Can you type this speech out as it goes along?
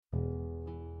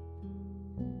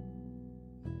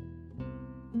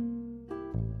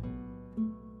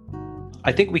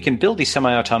I think we can build these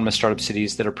semi-autonomous startup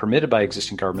cities that are permitted by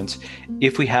existing governments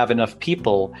if we have enough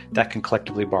people that can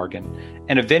collectively bargain.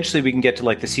 And eventually we can get to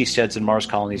like the seasteads and Mars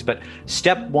colonies. But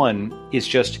step one is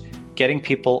just getting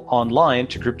people online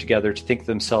to group together, to think of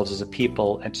themselves as a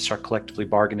people and to start collectively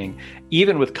bargaining,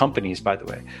 even with companies, by the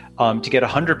way, to get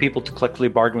 100 people to collectively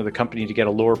bargain with a company to get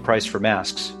a lower price for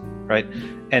masks, right?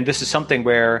 And this is something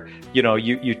where,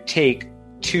 you take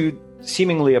two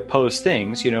seemingly opposed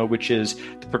things, which is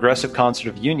the progressive concept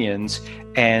of unions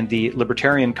and the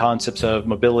libertarian concepts of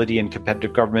mobility and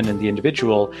competitive government and the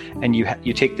individual, and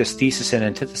you take this thesis and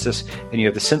antithesis, and you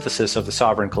have the synthesis of the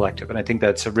sovereign collective. And I think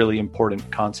that's a really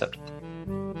important concept.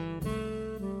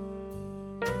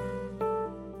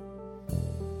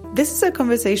 This is a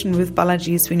conversation with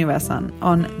Balaji Srinivasan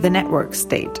on the network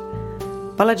state.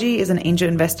 Balaji is an angel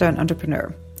investor and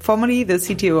entrepreneur. Formerly the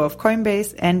CTO of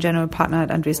Coinbase and general partner at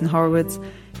Andreessen Horowitz,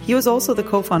 he was also the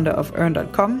co-founder of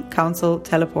Earn.com, Council,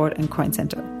 Teleport, and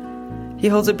CoinCenter. He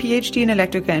holds a PhD in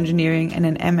electrical engineering and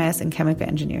an MS in chemical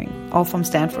engineering, all from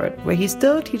Stanford, where he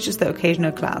still teaches the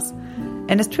occasional class.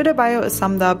 And his Twitter bio is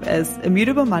summed up as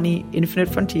immutable money, infinite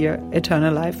frontier,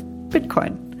 eternal life,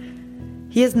 Bitcoin.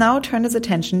 He has now turned his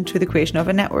attention to the creation of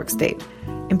a network state,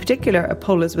 in particular a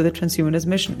polis with a transhumanist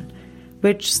mission,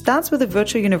 which starts with a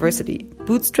virtual university,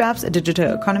 bootstraps a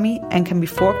digital economy, and can be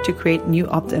forked to create new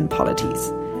opt-in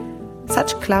polities.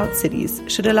 Such cloud cities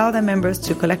should allow their members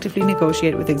to collectively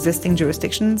negotiate with existing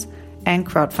jurisdictions and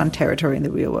crowdfund territory in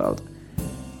the real world.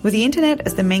 With the internet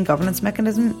as the main governance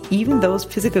mechanism, even those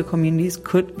physical communities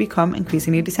could become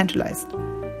increasingly decentralized.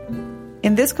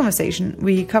 In this conversation,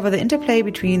 we cover the interplay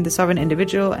between the sovereign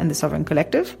individual and the sovereign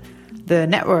collective, the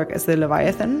network as the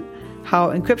Leviathan,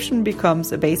 how encryption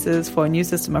becomes a basis for a new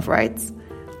system of rights,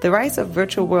 the rise of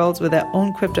virtual worlds with their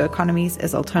own crypto economies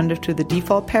as alternative to the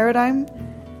default paradigm,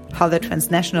 how their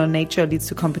transnational nature leads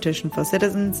to competition for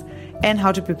citizens, and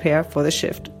how to prepare for the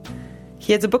shift.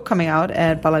 He has a book coming out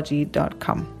at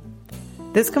balaji.com.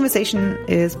 This conversation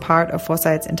is part of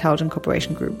Foresight's Intelligent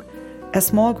Cooperation Group, a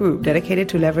small group dedicated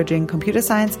to leveraging computer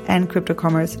science and crypto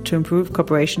commerce to improve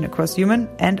cooperation across human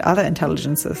and other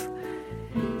intelligences.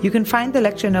 You can find the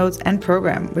lecture notes and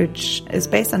program, which is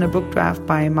based on a book draft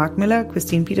by Mark Miller,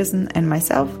 Christine Peterson, and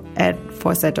myself at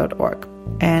foresight.org,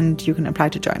 and you can apply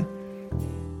to join.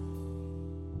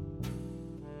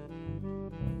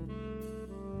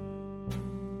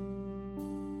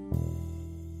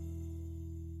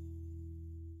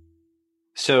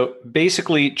 So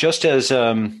basically, just as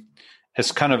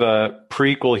kind of a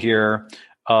prequel here,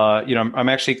 I'm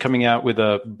actually coming out with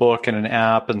a book and an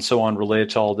app and so on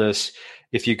related to all this.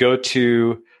 If you go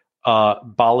to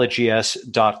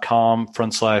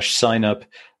balajis.com/sign up,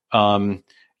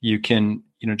 you can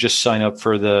just sign up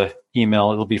for the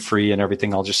email. It'll be free and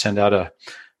everything. I'll just send out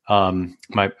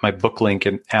my book link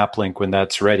and app link when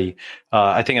that's ready.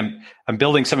 I think I'm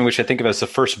building something which I think of as the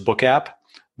first book app,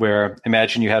 where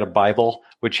imagine you had a Bible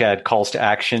which had calls to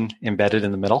action embedded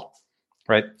in the middle,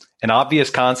 right? An obvious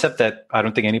concept that I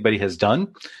don't think anybody has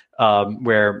done,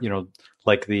 where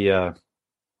like the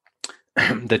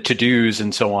to-dos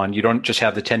and so on. You don't just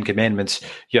have the 10 commandments,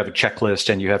 you have a checklist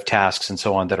and you have tasks and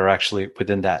so on that are actually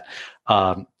within that.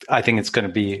 I think it's going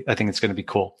to be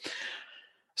cool.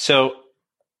 So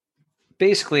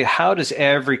basically, how does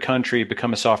every country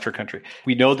become a software country?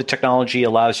 We know the technology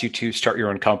allows you to start your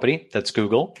own company. That's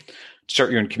Google.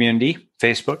 Start your own community,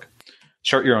 Facebook.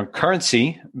 Start your own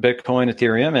currency, Bitcoin,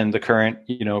 Ethereum, and the current,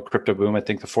 crypto boom, I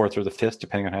think the fourth or the fifth,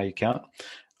 depending on how you count.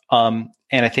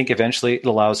 And I think eventually it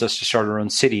allows us to start our own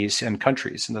cities and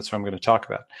countries, and that's what I'm going to talk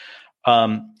about.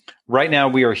 Right now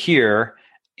we are here,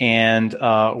 and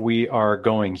we are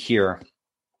going here.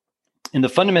 And the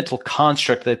fundamental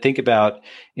construct that I think about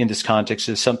in this context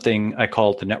is something I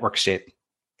call the network state.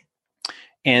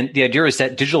 And the idea is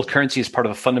that digital currency is part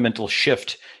of a fundamental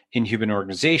shift in human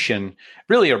organization,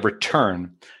 really a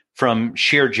return from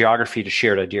shared geography to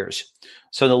shared ideas.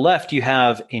 So on the left, you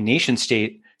have a nation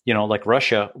state, like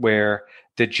Russia, where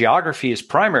the geography is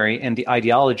primary and the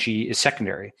ideology is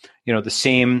secondary. The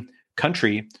same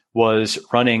country was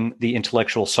running the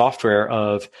intellectual software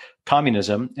of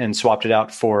communism and swapped it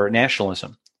out for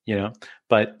nationalism,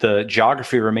 but the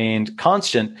geography remained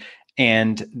constant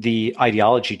and the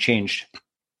ideology changed.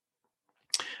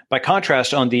 By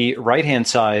contrast, on the right-hand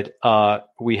side,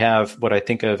 we have what I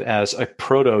think of as a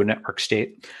proto-network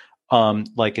state,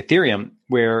 like Ethereum,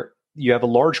 where you have a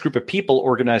large group of people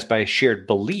organized by a shared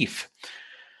belief.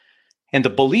 And the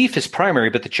belief is primary,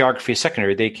 but the geography is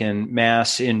secondary. They can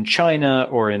mass in China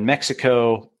or in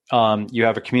Mexico. You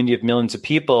have a community of millions of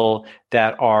people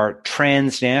that are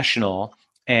transnational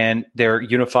and they're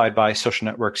unified by social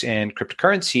networks and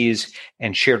cryptocurrencies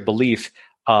and shared belief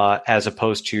as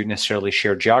opposed to necessarily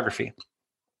shared geography.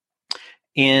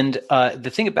 And the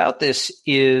thing about this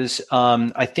is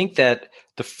I think that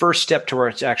the first step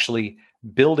towards actually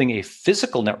building a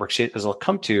physical network state, as I'll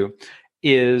come to,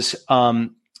 is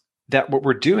that what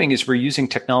we're doing is we're using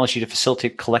technology to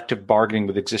facilitate collective bargaining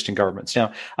with existing governments.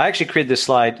 Now, I actually created this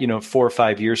slide, 4 or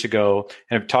 5 years ago,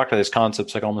 and I've talked about this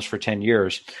concepts like almost for 10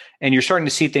 years. And you're starting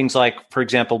to see things like, for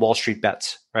example, Wall Street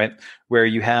bets, right? Where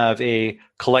you have a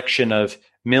collection of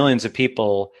millions of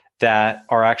people that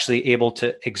are actually able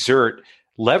to exert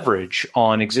leverage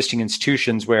on existing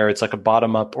institutions where it's like a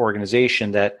bottom-up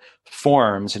organization that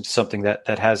forms into something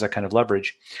that has that kind of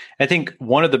leverage. I think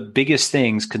one of the biggest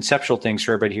things, conceptual things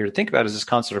for everybody here to think about is this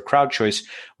concept of crowd choice,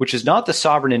 which is not the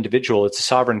sovereign individual, it's a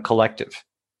sovereign collective.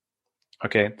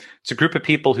 Okay. It's a group of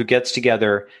people who gets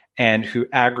together and who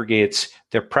aggregates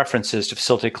their preferences to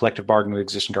facilitate collective bargaining with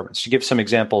existing governments. To give some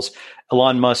examples,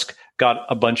 Elon Musk got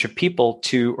a bunch of people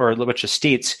or a bunch of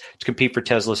states to compete for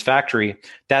Tesla's factory.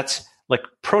 That's like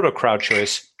proto crowd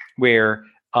choice, where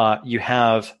you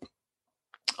have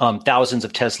thousands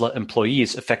of Tesla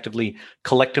employees effectively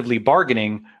collectively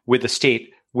bargaining with the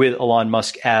state, with Elon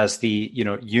Musk as the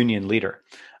union leader.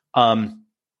 You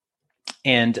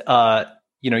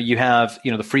have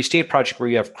the Free State Project, where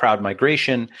you have crowd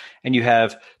migration, and you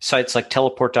have sites like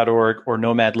teleport.org or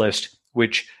Nomad List,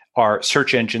 which are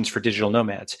search engines for digital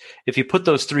nomads. If you put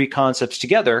those three concepts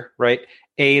together, right?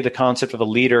 A, the concept of a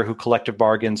leader who collective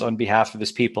bargains on behalf of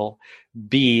his people.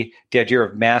 B, the idea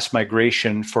of mass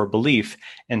migration for belief.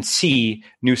 And C,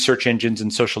 new search engines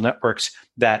and social networks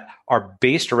that are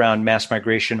based around mass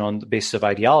migration on the basis of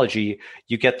ideology.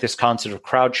 You get this concept of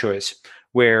crowd choice,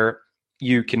 where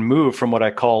you can move from what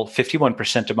I call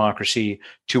 51% democracy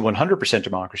to 100%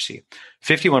 democracy.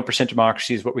 51%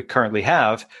 democracy is what we currently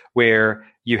have, where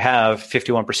you have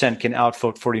 51% can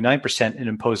outvote 49% and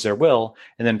impose their will.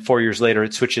 And then 4 years later,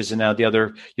 it switches, and now the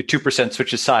other 2%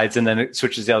 switches sides, and then it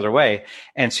switches the other way.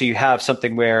 And so you have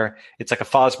something where it's like a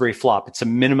Fosbury flop. It's a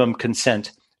minimum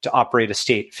consent to operate a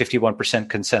state, 51%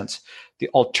 consents. The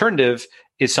alternative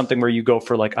is something where you go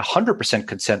for like 100%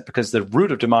 consent, because the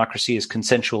root of democracy is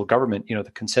consensual government.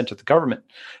 The consent of the government,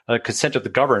 consent of the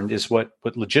governed is what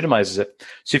legitimizes it.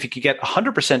 So if you could get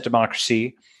 100%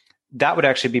 democracy, that would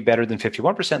actually be better than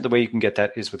 51%. The way you can get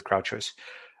that is with crowd choice.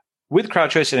 With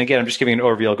crowd choice, and again, I'm just giving an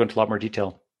overview. I'll go into a lot more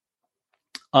detail.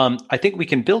 I think we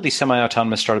can build these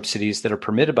semi-autonomous startup cities that are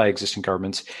permitted by existing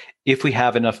governments if we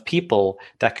have enough people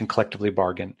that can collectively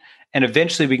bargain. And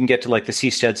eventually we can get to like the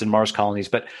seasteads and Mars colonies.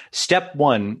 But step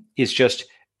one is just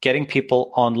getting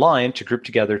people online to group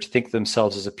together, to think of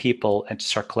themselves as a people, and to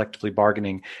start collectively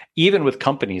bargaining, even with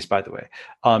companies, by the way.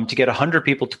 To get 100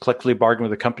 people to collectively bargain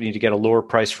with a company to get a lower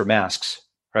price for masks,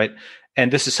 right?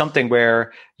 And this is something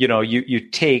where, you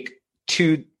take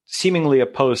two seemingly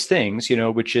opposed things,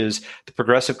 which is the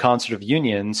progressive concept of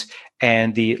unions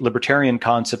and the libertarian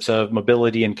concepts of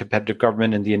mobility and competitive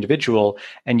government and the individual,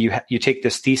 and you take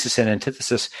this thesis and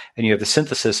antithesis, and you have the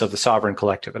synthesis of the sovereign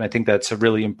collective. And I think that's a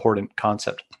really important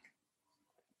concept.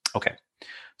 Okay,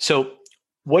 so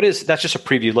that's just a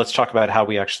preview. Let's talk about how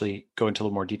we actually go into a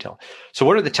little more detail. So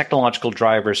what are the technological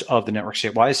drivers of the network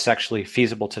state? Why is this actually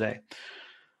feasible today?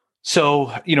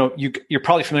 So, you're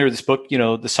probably familiar with this book,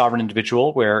 The Sovereign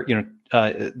Individual, where,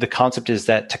 the concept is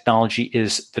that technology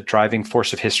is the driving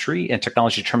force of history, and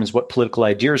technology determines what political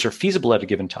ideas are feasible at a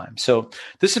given time. So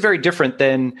this is very different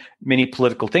than many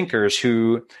political thinkers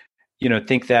who,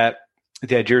 think that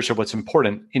the ideas are what's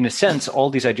important. In a sense, all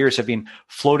these ideas have been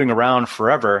floating around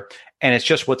forever, and it's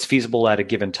just what's feasible at a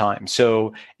given time.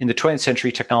 So in the 20th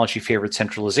century, technology favored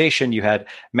centralization. You had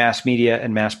mass media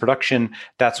and mass production.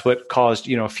 That's what caused,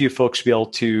 a few folks to be able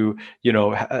to,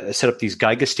 set up these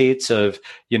gigastates of,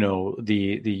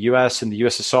 the US and the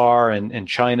USSR and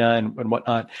China and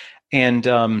whatnot. And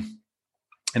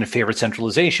it favored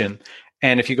centralization.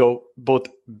 And if you go both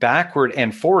backward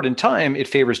and forward in time, it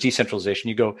favors decentralization.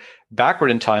 You go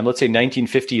backward in time, let's say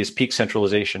 1950 is peak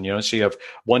centralization, so you have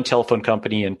one telephone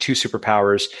company and two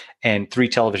superpowers and three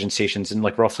television stations in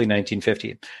like roughly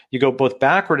 1950. You go both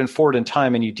backward and forward in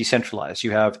time and you decentralize.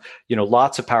 You have,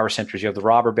 lots of power centers. You have the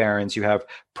robber barons, you have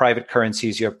private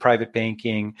currencies, you have private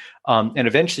banking. And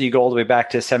eventually you go all the way back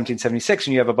to 1776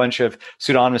 and you have a bunch of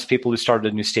pseudonymous people who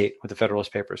started a new state with the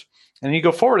Federalist Papers. And then you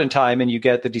go forward in time and you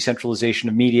get the decentralization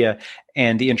of media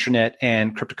and the internet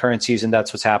and cryptocurrencies, and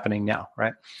that's what's happening now,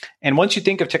 right? And once you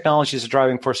think of technology as a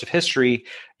driving force of history,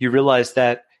 you realize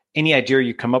that any idea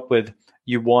you come up with,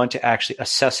 you want to actually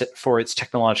assess it for its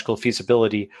technological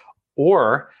feasibility,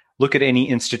 or look at any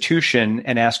institution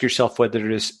and ask yourself whether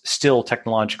it is still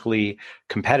technologically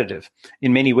competitive.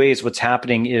 In many ways, what's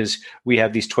happening is we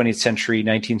have these 20th century,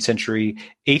 19th century,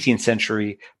 18th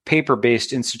century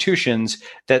paper-based institutions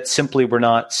that simply were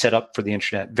not set up for the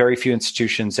internet. Very few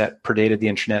institutions that predated the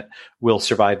internet will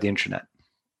survive the internet.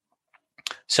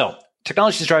 So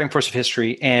technology is the driving force of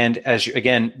history. And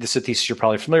again, this is a thesis you're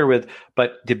probably familiar with,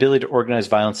 but the ability to organize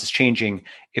violence is changing.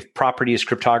 If property is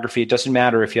cryptography, it doesn't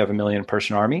matter if you have a 1 million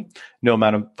person army. No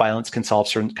amount of violence can solve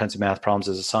certain kinds of math problems,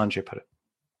 as Assange put it.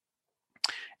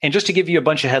 And just to give you a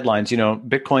bunch of headlines,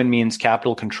 Bitcoin means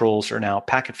capital controls are now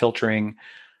packet filtering.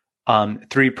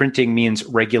 3D printing means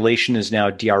regulation is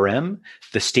now DRM.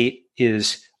 The state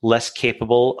is less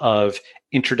capable of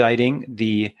interdicting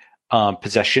the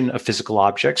possession of physical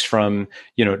objects, from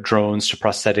drones to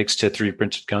prosthetics to 3D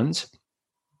printed guns.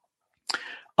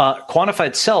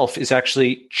 Quantified self is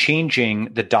actually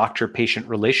changing the doctor-patient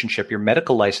relationship. Your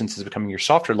medical license is becoming your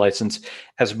software license.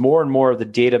 As more and more of the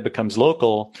data becomes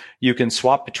local, you can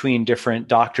swap between different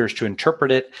doctors to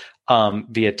interpret it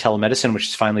via telemedicine, which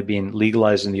is finally being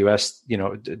legalized in the US,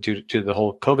 due to the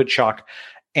whole COVID shock.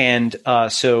 And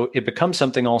so it becomes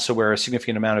something also where a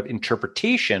significant amount of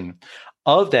interpretation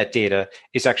of that data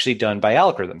is actually done by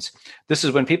algorithms. This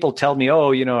is when people tell me,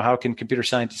 how can computer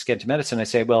scientists get into medicine? I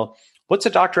say, well, what's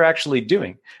a doctor actually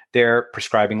doing? They're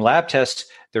prescribing lab tests.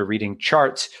 They're reading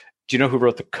charts. Do you know who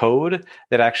wrote the code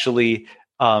that actually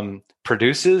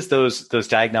produces those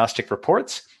diagnostic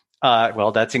reports?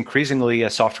 Well, that's increasingly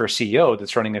a software CEO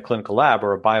that's running a clinical lab,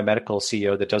 or a biomedical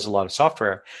CEO that does a lot of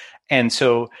software. And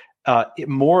so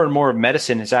more and more of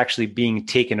medicine is actually being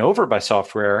taken over by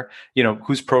software.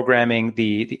 Who's programming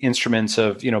the instruments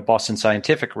of Boston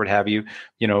Scientific or what have you?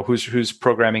 Who's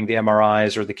programming the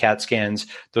MRIs or the CAT scans?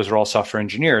 Those are all software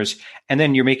engineers. And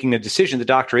then you're making a decision. The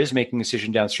doctor is making a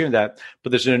decision downstream of that, but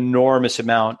there's an enormous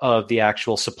amount of the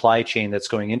actual supply chain that's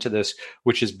going into this,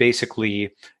 which is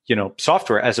basically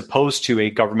software, as opposed to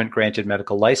a government granted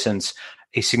medical license.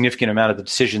 A significant amount of the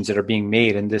decisions that are being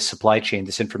made in this supply chain,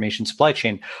 this information supply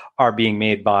chain, are being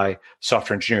made by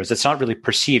software engineers. That's not really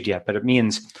perceived yet, but it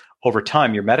means over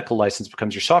time, your medical license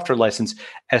becomes your software license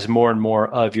as more and more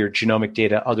of your genomic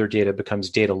data, other data, becomes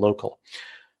data local.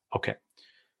 Okay.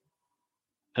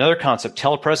 Another concept,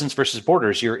 telepresence versus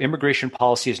borders. Your immigration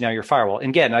policy is now your firewall.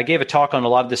 And again, I gave a talk on a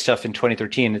lot of this stuff in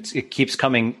 2013. It keeps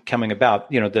coming about.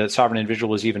 The sovereign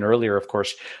individual was even earlier, of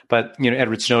course. But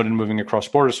Edward Snowden moving across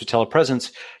borders with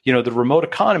telepresence. The remote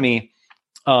economy,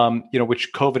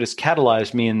 which COVID has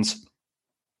catalyzed, means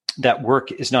that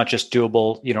work is not just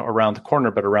doable, around the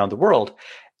corner, but around the world.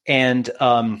 And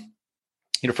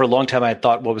for a long time, I had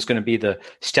thought what was going to be the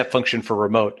step function for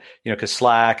remote, because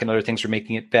Slack and other things are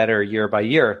making it better year by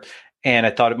year. And I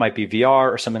thought it might be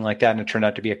VR or something like that. And it turned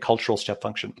out to be a cultural step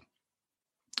function.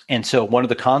 And so one of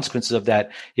the consequences of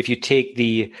that, if you take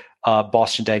the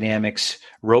Boston Dynamics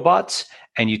robots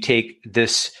and you take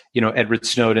this, Edward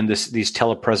Snowden, these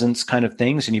telepresence kind of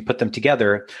things, and you put them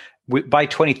together, by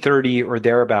 2030 or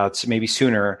thereabouts, maybe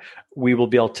sooner, we will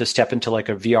be able to step into like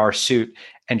a VR suit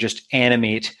and just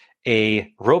animate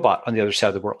a robot on the other side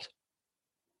of the world,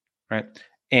 right?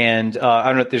 And I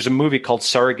don't know, there's a movie called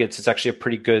Surrogates. It's actually a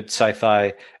pretty good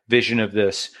sci-fi vision of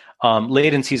this.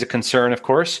 Latency is a concern, of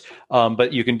course,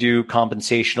 but you can do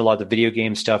compensation. A lot of the video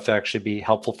game stuff actually be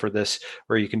helpful for this,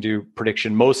 where you can do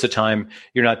prediction. Most of the time,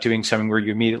 you're not doing something where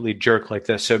you immediately jerk like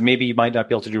this. So maybe you might not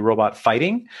be able to do robot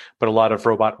fighting, but a lot of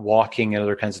robot walking and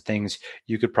other kinds of things,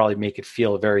 you could probably make it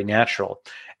feel very natural.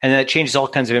 And that changes all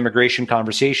kinds of immigration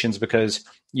conversations, because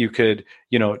you could,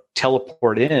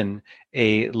 teleport in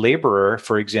a laborer,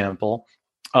 for example,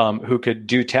 who could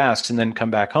do tasks and then come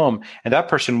back home. And that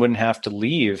person wouldn't have to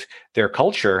leave their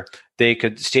culture. They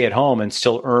could stay at home and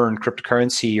still earn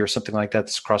cryptocurrency or something like that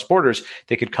that's across borders.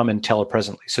 They could come in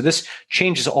telepresently. So this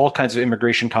changes all kinds of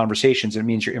immigration conversations. It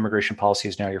means your immigration policy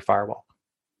is now your firewall.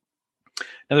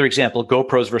 Another example,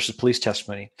 GoPros versus police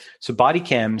testimony. So body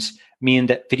cams mean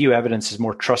that video evidence is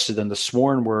more trusted than the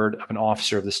sworn word of an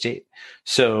officer of the state.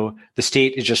 So the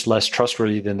state is just less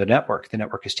trustworthy than the network. The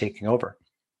network is taking over.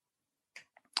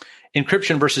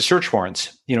 Encryption versus search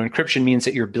warrants. Encryption means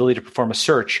that your ability to perform a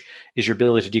search is your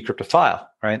ability to decrypt a file,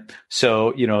 right?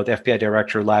 So, the FBI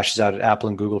director lashes out at Apple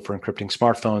and Google for encrypting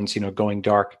smartphones, going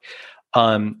dark.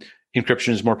 Encryption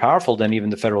is more powerful than even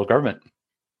the federal government.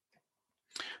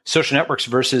 Social networks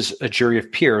versus a jury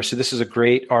of peers. So this is a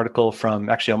great article from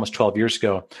actually almost 12 years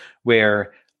ago,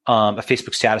 where a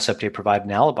Facebook status update provided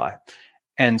an alibi.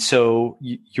 And so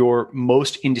your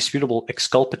most indisputable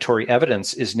exculpatory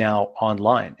evidence is now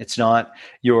online. It's not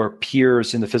your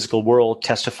peers in the physical world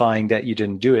testifying that you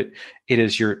didn't do it. It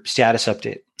is your status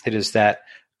update. It is that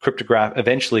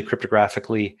eventually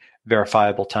cryptographically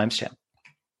verifiable timestamp.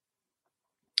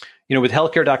 With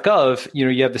healthcare.gov,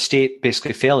 you have the state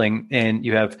basically failing, and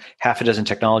you have half a dozen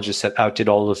technologists that outdid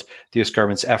all of the U.S.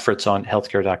 government's efforts on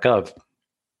healthcare.gov.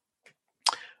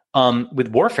 With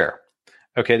warfare,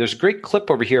 okay, there's a great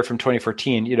clip over here from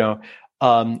 2014,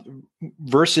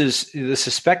 versus the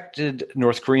suspected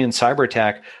North Korean cyber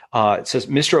attack. It says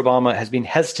Mr. Obama has been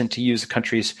hesitant to use the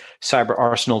country's cyber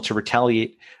arsenal to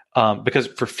retaliate because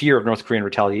for fear of North Korean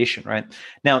retaliation, right?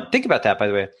 Now, think about that, by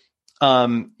the way.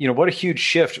 What a huge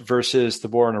shift versus the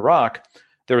war in Iraq.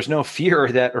 There was no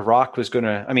fear that Iraq was going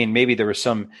to, maybe there was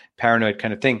some paranoid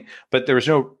kind of thing, but there was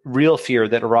no real fear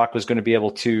that Iraq was going to be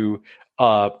able to,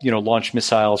 launch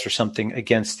missiles or something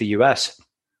against the U.S.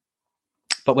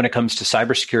 But when it comes to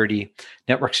cybersecurity,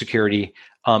 network security,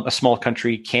 a small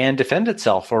country can defend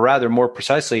itself, or rather, more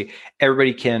precisely,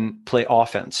 everybody can play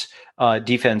offense.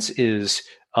 Defense is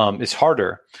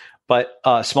harder. But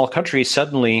small countries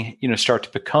suddenly, start to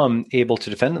become able to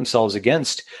defend themselves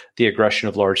against the aggression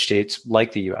of large states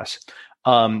like the U.S.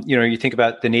 You think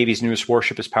about the Navy's newest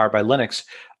warship is powered by Linux.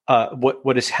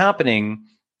 What is happening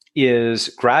is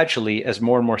gradually, as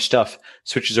more and more stuff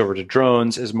switches over to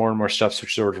drones, as more and more stuff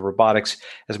switches over to robotics,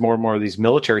 as more and more of these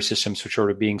military systems switch over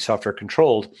to being software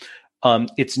controlled,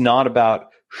 it's not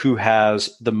about who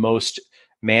has the most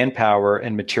manpower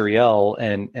and materiel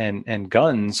and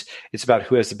guns. It's about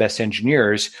who has the best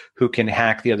engineers who can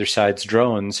hack the other side's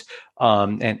drones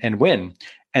and win.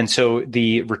 And so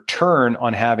the return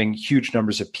on having huge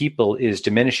numbers of people is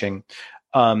diminishing.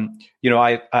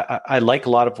 I like a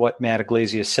lot of what Matt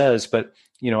Iglesias says, but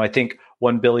I think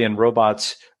 1 billion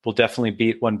robots will definitely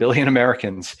beat 1 billion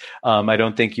Americans. I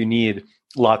don't think you need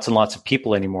lots and lots of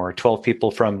people anymore. 12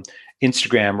 people from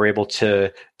Instagram were able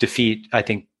to defeat, I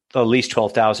think, at least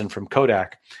 12,000 from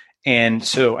Kodak. And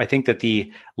so I think that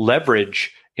the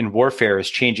leverage in warfare is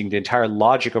changing. The entire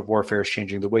logic of warfare is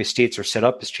changing. The way states are set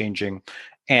up is changing.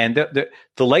 And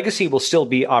the legacy will still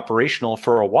be operational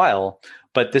for a while,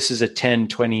 but this is a 10,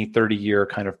 20, 30 year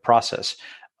kind of process.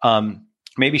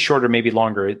 Maybe shorter, maybe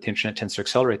longer. The internet tends to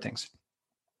accelerate things.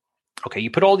 Okay,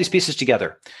 you put all these pieces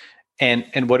together,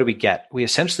 and what do we get? We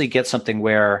essentially get something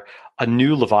where a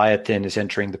new Leviathan is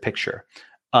entering the picture.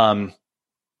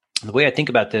 The way I think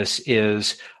about this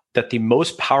is that the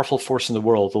most powerful force in the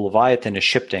world, the Leviathan, is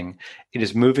shifting. It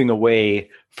is moving away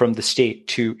from the state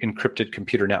to encrypted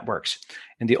computer networks.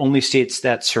 And the only states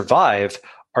that survive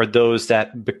are those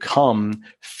that become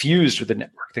fused with the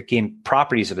network, that gain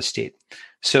properties of a state.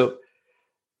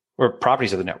 Or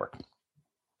properties of the network.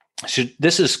 So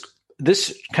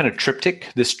this kind of triptych,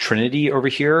 this trinity over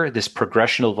here, this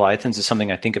progression of Leviathans is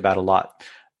something I think about a lot.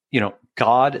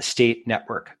 God, state,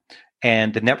 network.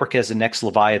 And the network as the next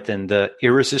Leviathan, the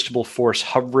irresistible force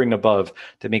hovering above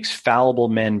that makes fallible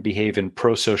men behave in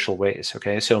pro-social ways.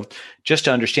 Okay, so just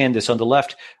to understand this, on the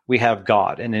left, we have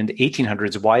God. And in the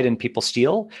 1800s, why didn't people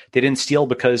steal? They didn't steal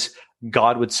because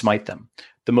God would smite them.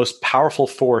 The most powerful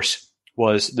force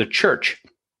was the church.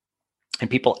 And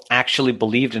people actually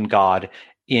believed in God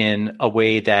in a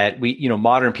way that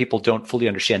modern people don't fully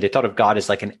understand. They thought of God as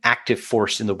like an active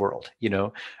force in the world,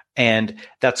 And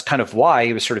that's kind of why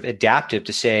he was sort of adaptive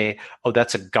to say, oh,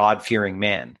 that's a God-fearing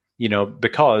man,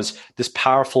 because this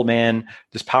powerful man,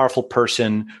 this powerful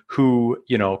person who,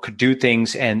 could do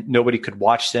things and nobody could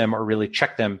watch them or really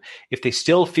check them. If they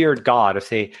still feared God, if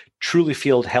they truly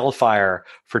feared hellfire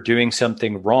for doing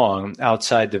something wrong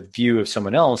outside the view of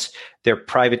someone else, their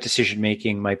private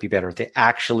decision-making might be better. If they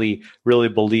actually really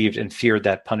believed and feared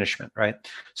that punishment, right?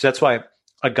 So that's why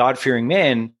a God-fearing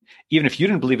man, even if you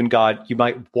didn't believe in God, you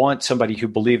might want somebody who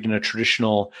believed in a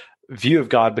traditional view of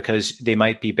God because they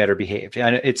might be better behaved.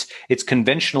 And it's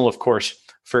conventional, of course,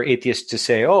 for atheists to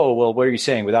say, oh, well, what are you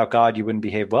saying? Without God, you wouldn't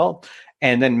behave well.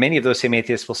 And then many of those same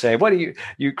atheists will say, what are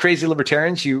you crazy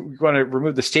libertarians? You want to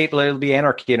remove the state, it'll be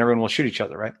anarchy and everyone will shoot each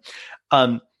other, right?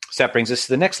 So that brings us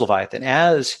to the next Leviathan.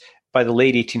 As by the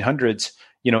late 1800s,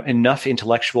 enough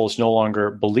intellectuals no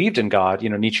longer believed in God.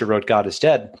 Nietzsche wrote, God is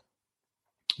dead.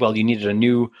 Well, you needed a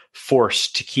new force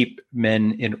to keep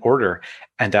men in order,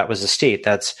 and that was the state.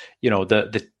 That's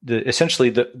essentially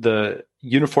the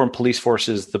uniformed police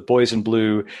forces, the boys in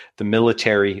blue, the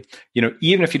military.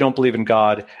 Even if you don't believe in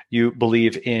God, you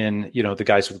believe in the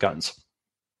guys with guns.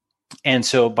 And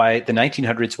so by the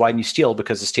 1900s, why didn't you steal?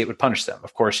 Because the state would punish them.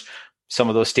 Of course, some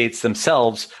of those states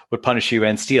themselves would punish you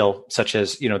and steal, such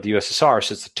as the USSR.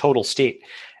 So it's the total state.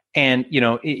 And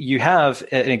you have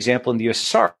an example in the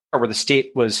USSR where the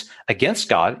state was against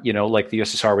God, like the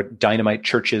USSR would dynamite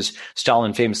churches.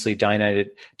 Stalin famously dynamited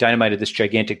this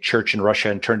gigantic church in Russia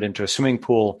and turned it into a swimming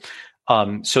pool.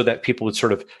 so that people would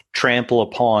sort of trample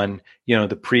upon,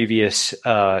 the previous,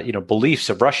 beliefs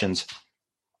of Russians.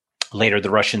 Later, the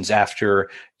Russians, after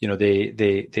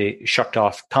they shucked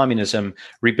off communism,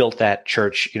 rebuilt that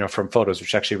church, from photos, which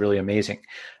is actually really amazing.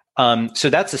 So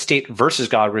that's the state versus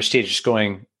God, where state is just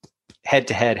going head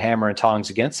to head, hammer and tongs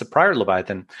against the prior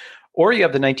Leviathan. Or you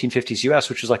have the 1950s US,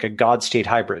 which is like a God-state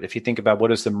hybrid. If you think about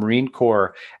what is the Marine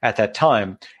Corps at that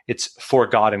time, it's for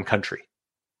God and country,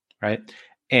 right?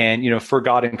 And, for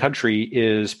God and country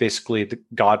is basically the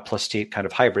God plus state kind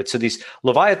of hybrid. So these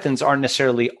Leviathans aren't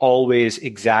necessarily always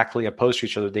exactly opposed to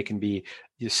each other. They can be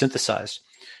synthesized.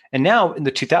 And now in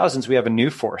the 2000s, we have a new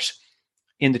force.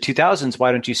 In the 2000s,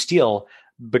 why don't you steal?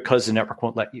 Because the network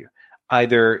won't let you.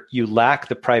 Either you lack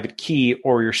the private key,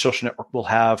 or your social network will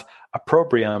have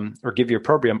opprobrium or give you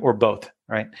opprobrium, or both,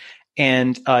 right?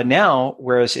 And now,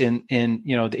 whereas in the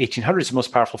 1800s, the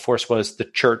most powerful force was the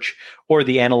church or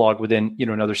the analog within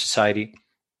another society.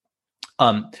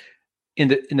 In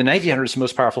the 1900s, the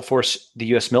most powerful force, the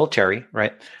U.S. military,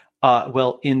 right?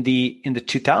 Well, in the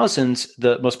 2000s,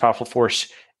 the most powerful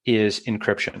force is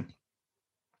encryption.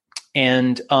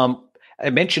 And I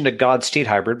mentioned a God-state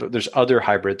hybrid, but there's other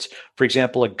hybrids. For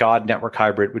example, a God-network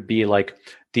hybrid would be like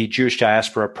the Jewish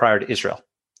diaspora prior to Israel.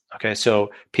 Okay, so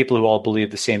people who all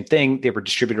believe the same thing, they were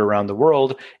distributed around the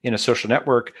world in a social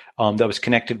network that was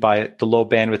connected by the low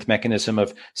bandwidth mechanism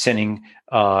of sending,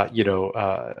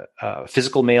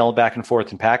 physical mail back and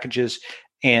forth in packages,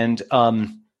 and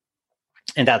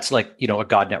that's like a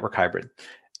God network hybrid.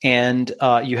 And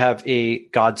you have a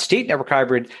God-state network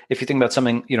hybrid. If you think about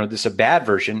something, this a bad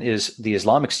version is the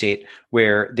Islamic State,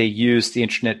 where they use the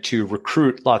internet to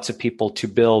recruit lots of people to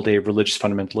build a religious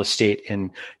fundamentalist state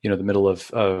in, the middle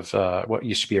of what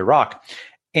used to be Iraq.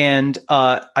 And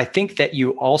I think that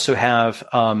you also have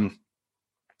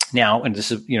now, and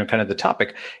this is kind of the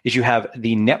topic, is you have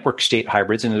the network state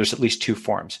hybrids, and there's at least two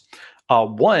forms.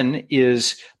 One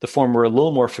is the form we're a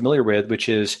little more familiar with, which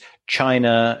is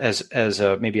China as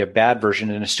maybe a bad version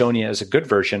and Estonia as a good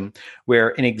version,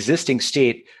 where an existing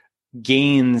state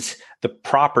gains the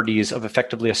properties of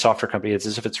effectively a software company. It's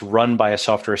as if it's run by a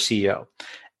software CEO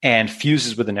and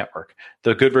fuses with the network.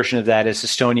 The good version of that is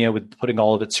Estonia, with putting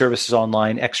all of its services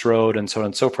online, X-Road, and so on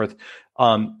and so forth.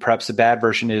 Perhaps the bad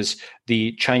version is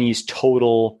the Chinese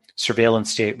total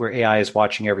surveillance state, where AI is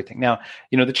watching everything. Now,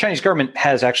 the Chinese government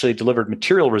has actually delivered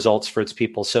material results for its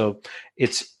people, so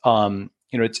it's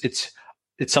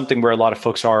something where a lot of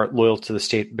folks are loyal to the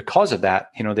state because of that.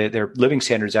 Their living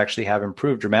standards actually have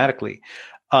improved dramatically,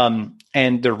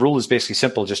 and their rule is basically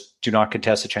simple: just do not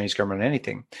contest the Chinese government on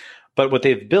anything. But what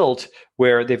they've built,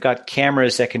 where they've got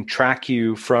cameras that can track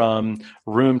you from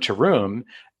room to room,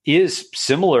 is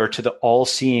similar to the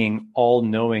all-seeing,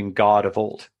 all-knowing God of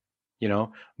old.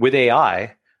 With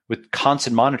AI, with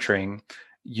constant monitoring,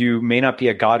 you may not be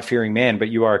a God-fearing man, but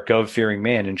you are a gov-fearing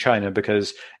man in China,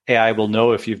 because AI will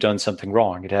know if you've done something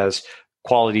wrong. It has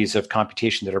qualities of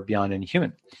computation that are beyond any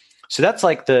human. So that's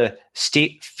like the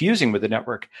state fusing with the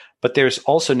network. But there's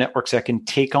also networks that can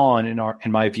take on,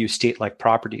 in my view, state-like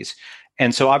properties.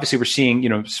 And so obviously we're seeing,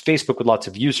 Facebook with lots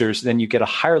of users. Then you get a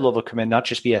higher level of command, not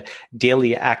just be a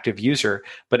daily active user,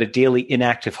 but a daily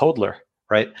inactive hodler,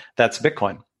 right? That's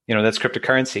Bitcoin. That's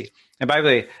cryptocurrency. And by the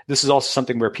way, this is also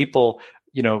something where people,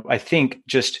 I think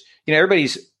just,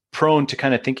 everybody's prone to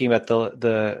kind of thinking about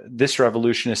this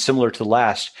revolution is similar to the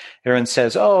last. Everyone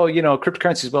says,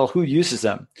 cryptocurrencies, well, who uses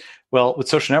them? Well, with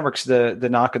social networks, the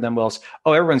knock on them was,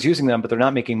 everyone's using them, but they're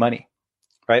not making money,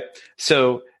 right?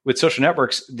 So with social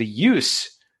networks, the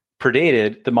use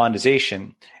predated the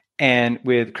monetization. And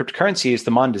with cryptocurrencies,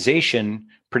 the monetization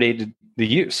predated the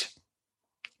use.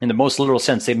 In the most literal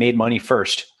sense, they made money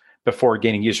first before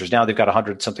gaining users. Now they've got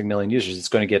 100-something million users. It's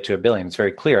going to get to 1 billion. It's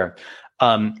very clear.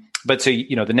 But so,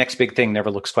 the next big thing never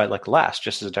looks quite like the last,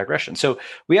 just as a digression. So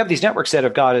we have these networks that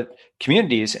have got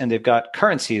communities and they've got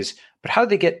currencies, but how do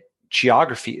they get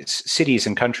geographies, cities,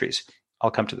 and countries?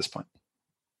 I'll come to this point.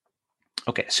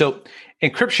 Okay, so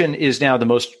encryption is now the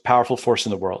most powerful force in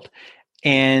the world.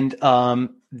 And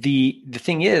the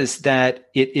thing is that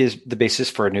it is the basis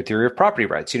for a new theory of property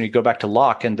rights. You go back to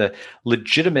Locke, and the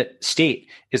legitimate state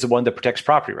is the one that protects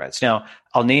property rights. Now,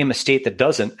 I'll name a state that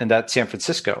doesn't, and that's San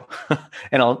Francisco.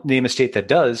 And I'll name a state that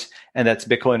does, and that's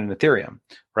Bitcoin and Ethereum,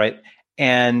 right?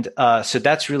 And so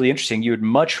that's really interesting. You would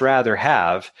much rather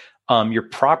have your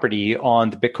property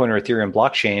on the Bitcoin or Ethereum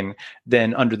blockchain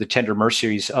than under the tender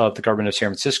mercies of the government of San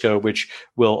Francisco, which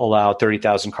will allow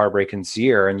 30,000 car break-ins a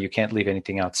year, and you can't leave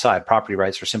anything outside. Property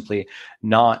rights are simply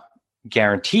not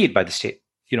guaranteed by the state.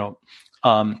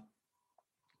 And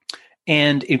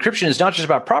encryption is not just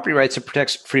about property rights; it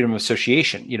protects freedom of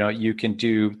association. You can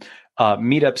do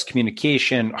meetups,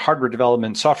 communication, hardware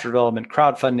development, software development,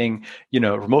 crowdfunding,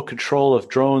 remote control of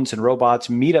drones and robots,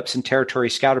 meetups in territory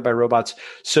scouted by robots.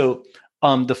 So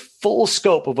the full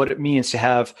scope of what it means to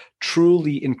have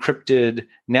truly encrypted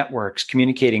networks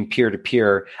communicating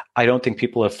peer-to-peer, I don't think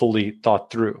people have fully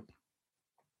thought through.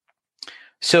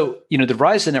 So, the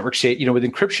rise of the network state, with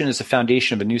encryption as the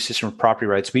foundation of a new system of property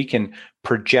rights, we can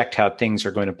project how things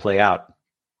are going to play out.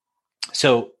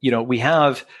 So, we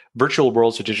have virtual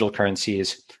worlds of digital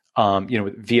currencies,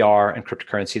 with VR and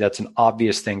cryptocurrency. That's an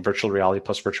obvious thing, virtual reality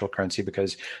plus virtual currency,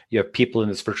 because you have people in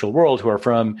this virtual world who are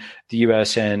from the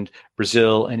US and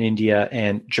Brazil and India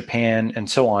and Japan and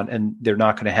so on, and they're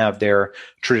not going to have their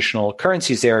traditional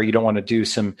currencies there. You don't want to do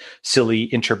some silly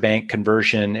interbank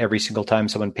conversion every single time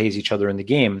someone pays each other in the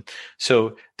game.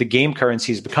 So the game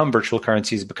currencies become virtual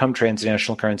currencies, become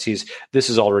transnational currencies. This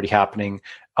is already happening.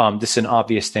 This is an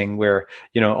obvious thing where,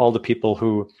 all the people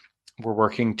who were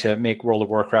working to make World of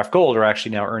Warcraft gold are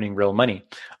actually now earning real money.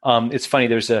 It's funny,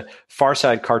 there's a Far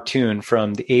Side cartoon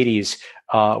from the 80s,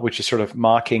 which is sort of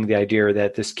mocking the idea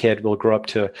that this kid will grow up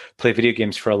to play video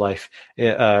games for a life.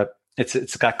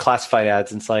 It's got classified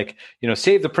ads, and it's like,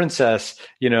 save the princess,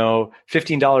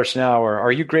 $15 an hour.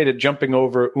 Are you great at jumping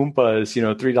over Oompas,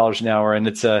 $3 an hour? And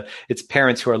it's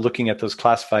parents who are looking at those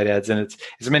classified ads, and it's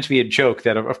meant to be a joke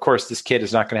that of course this kid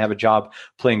is not going to have a job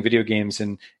playing video games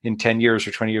in 10 years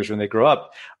or 20 years when they grow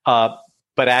up.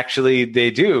 But actually they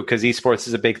do, because esports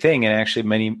is a big thing, and actually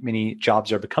many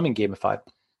jobs are becoming gamified.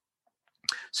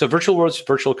 So virtual worlds,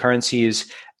 virtual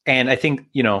currencies, and I think,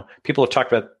 people have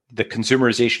talked about the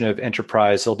consumerization of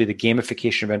enterprise. There'll be the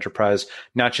gamification of enterprise,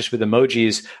 not just with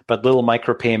emojis, but little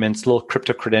micropayments, little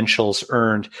crypto credentials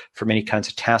earned for many kinds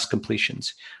of task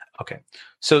completions. Okay.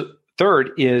 So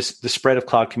third is the spread of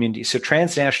cloud communities. So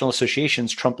transnational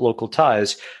associations trump local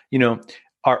ties.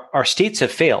 Our states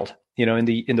have failed. In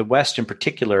the West in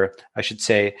particular, I should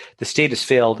say, the state has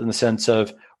failed in the sense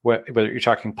of whether you're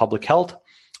talking public health,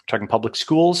 talking public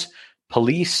schools,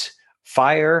 police,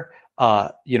 fire,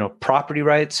 property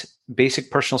rights,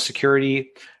 basic personal security,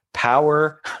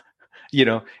 power,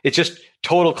 it's just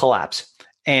total collapse.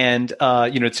 And,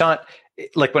 it's not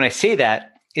like, when I say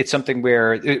that, it's something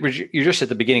where you're just at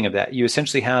the beginning of that. You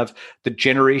essentially have the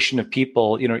generation of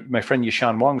people, my friend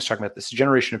Yishan Wong was talking about this,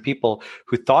 generation of people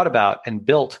who thought about and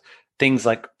built things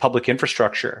like public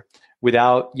infrastructure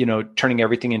without, turning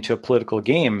everything into a political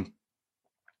game.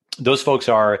 Those folks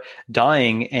are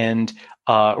dying and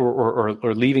or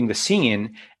leaving the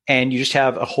scene, and you just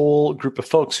have a whole group of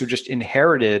folks who just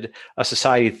inherited a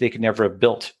society that they could never have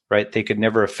built, right? They could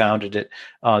never have founded it.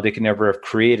 They could never have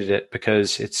created it,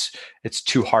 because it's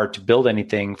too hard to build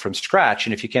anything from scratch.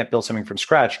 And if you can't build something from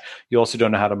scratch, you also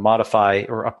don't know how to modify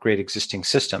or upgrade existing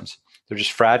systems. They're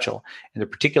just fragile, and they're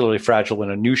particularly fragile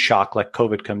when a new shock like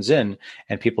COVID comes in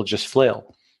and people just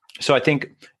flail. So I think,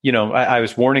 I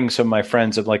was warning some of my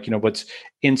friends of what's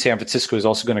in San Francisco is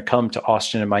also going to come to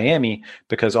Austin and Miami,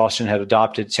 because Austin had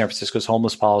adopted San Francisco's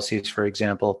homeless policies, for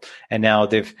example. And now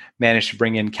they've managed to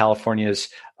bring in California's,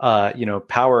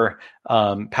 power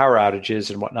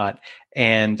outages and whatnot.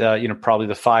 And, probably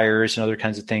the fires and other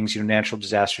kinds of things, natural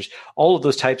disasters. All of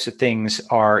those types of things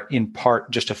are in part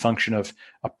just a function of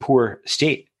a poor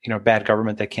state, bad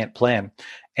government that can't plan.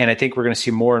 And I think we're going to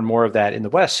see more and more of that in the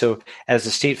West. So as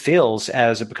the state fails,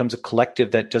 as it becomes a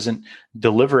collective that doesn't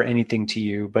deliver anything to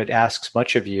you, but asks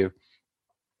much of you,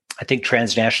 I think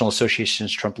transnational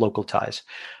associations trump local ties.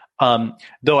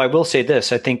 Though I will say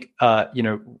this, I think,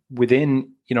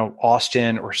 within,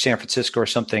 Austin or San Francisco or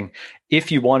something,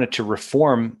 if you wanted to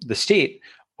reform the state,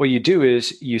 what you do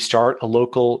is you start a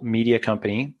local media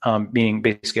company, meaning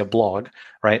basically a blog,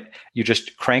 right? You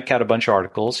just crank out a bunch of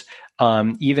articles.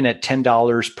 Even at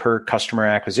 $10 per customer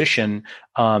acquisition,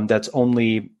 that's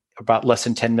only about less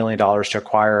than $10 million to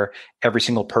acquire every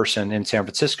single person in San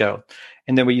Francisco.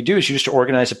 And then what you do is you just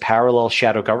organize a parallel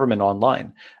shadow government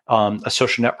online, a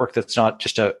social network that's not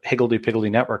just a higgledy-piggledy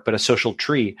network, but a social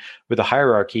tree with a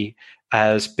hierarchy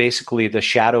as basically the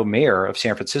shadow mayor of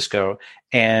San Francisco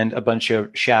and a bunch of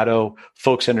shadow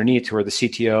folks underneath who are the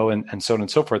CTO and so on and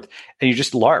so forth. And you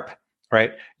just LARP.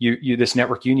 Right? You this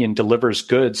network union delivers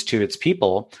goods to its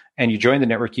people, and you join the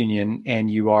network union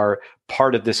and you are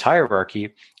part of this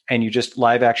hierarchy, and you just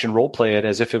live action role play it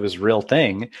as if it was a real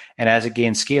thing. And as it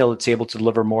gains scale, it's able to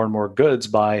deliver more and more goods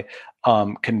by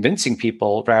convincing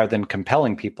people rather than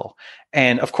compelling people.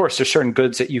 And of course, there's certain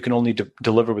goods that you can only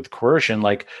deliver with coercion,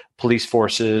 like police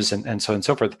forces and so on and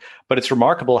so forth. But it's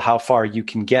remarkable how far you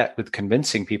can get with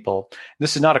convincing people.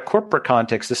 This is not a corporate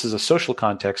context. This is a social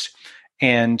context.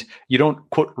 And you don't,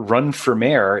 quote, run for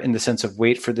mayor in the sense of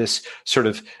wait for this sort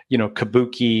of,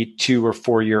 kabuki 2 or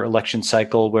 4 year election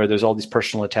cycle where there's all these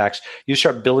personal attacks. You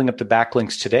start building up the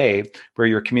backlinks today where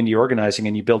you're community organizing,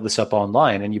 and you build this up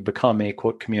online and you become a,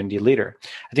 quote, community leader.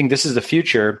 I think this is the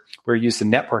future where you use the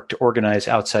network to organize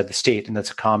outside the state. And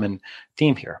that's a common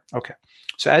theme here. Okay.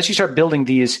 So as you start building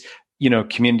these,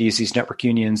 communities, these network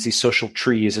unions, these social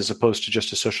trees, as opposed to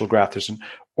just a social graph, there's an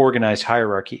organized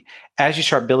hierarchy. As you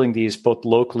start building these both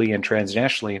locally and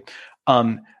transnationally,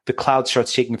 the cloud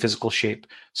starts taking physical shape.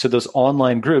 So those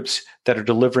online groups that are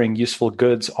delivering useful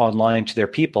goods online to their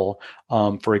people,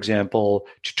 for example,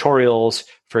 tutorials,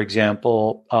 for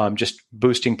example, just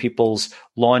boosting people's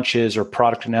launches or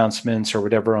product announcements or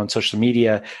whatever on social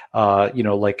media,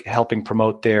 like helping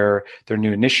promote their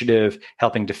new initiative,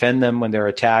 helping defend them when they're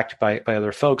attacked by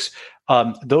other folks.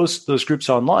 Those groups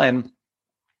online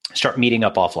start meeting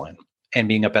up offline and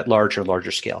meeting up at larger and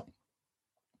larger scale.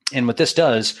 And what this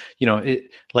does,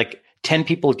 like 10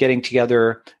 people getting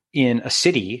together in a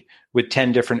city with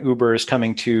 10 different Ubers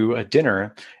coming to a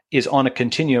dinner is on a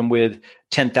continuum with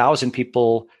 10,000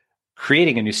 people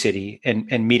creating a new city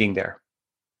and meeting there.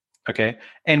 Okay.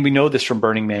 And we know this from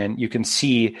Burning Man. You can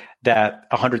see that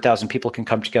 100,000 people can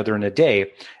come together in a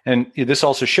day. And this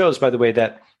also shows, by the way,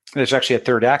 that there's actually a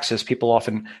third axis. People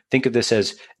often think of this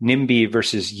as NIMBY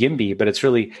versus YIMBY, but it's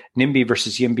really NIMBY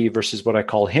versus YIMBY versus what I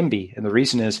call HIMBY. And the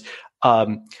reason is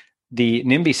the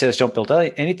NIMBY says don't build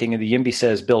anything, and the YIMBY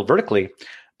says build vertically.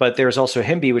 But there's also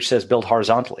HIMBY, which says build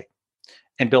horizontally,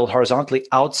 and build horizontally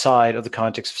outside of the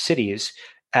context of cities,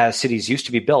 as cities used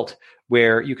to be built,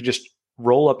 where you could just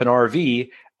roll up an RV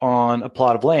on a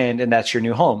plot of land, and that's your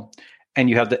new home. And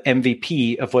you have the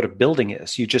MVP of what a building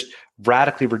is. You just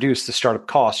radically reduce the startup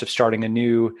cost of starting a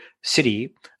new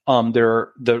city.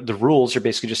 The rules are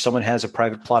basically just someone has a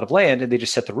private plot of land and they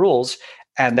just set the rules.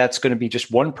 And that's going to be just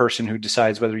one person who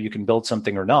decides whether you can build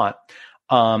something or not.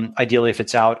 Ideally, if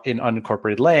it's out in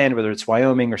unincorporated land, whether it's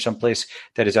Wyoming or someplace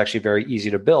that is actually very easy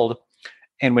to build.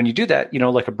 And when you do that,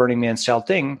 like a Burning Man style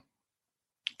thing,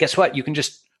 guess what? You can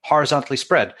just horizontally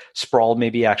spread. Sprawl may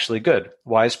be actually good.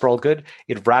 Why is sprawl good?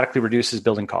 It radically reduces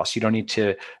building costs. You don't need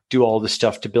to do all this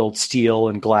stuff to build steel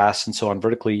and glass and so on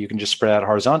vertically. You can just spread out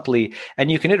horizontally,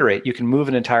 and you can iterate. You can move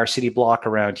an entire city block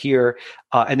around here,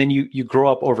 and then you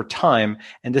grow up over time.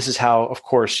 And this is how, of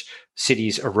course,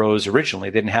 cities arose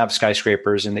originally. They didn't have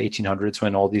skyscrapers in the 1800s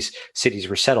when all these cities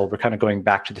were settled. We're kind of going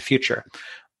back to the future.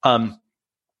 And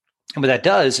what that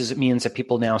does is it means that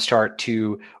people now start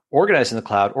to organize in the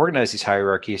cloud, organize these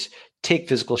hierarchies, take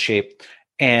physical shape.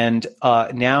 And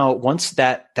now once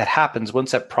that happens,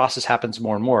 once that process happens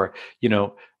more and more,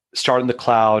 start in the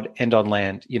cloud, end on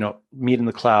land, meet in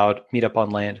the cloud, meet up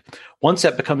on land. Once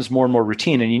that becomes more and more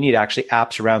routine, and you need actually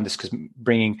apps around this because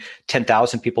bringing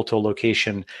 10,000 people to a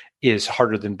location is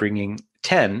harder than bringing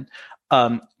 10.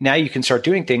 Now you can start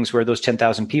doing things where those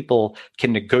 10,000 people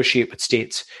can negotiate with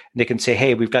states. And they can say,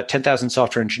 hey, we've got 10,000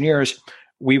 software engineers.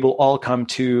 We will all come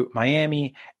to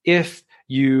Miami if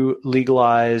you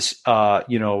legalize,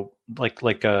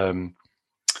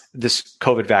 this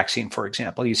COVID vaccine, for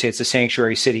example. You say it's a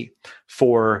sanctuary city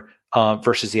for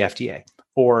versus the FDA,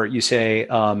 or you say,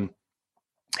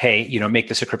 hey, make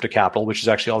this a crypto capital, which is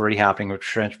actually already happening,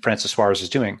 which Francis Suarez is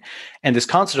doing. And this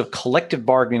concept of collective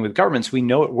bargaining with governments, we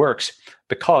know it works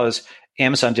because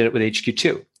Amazon did it with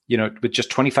HQ2. With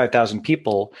just 25,000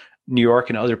 people, New York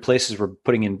and other places were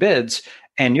putting in bids.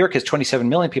 And New York has 27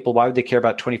 million people. Why would they care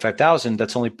about 25,000?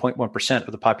 That's only 0.1%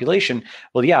 of the population.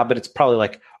 Well, yeah, but it's probably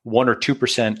like 1 or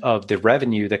 2% of the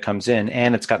revenue that comes in,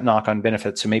 and it's got knock-on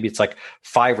benefits. So maybe it's like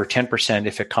 5 or 10%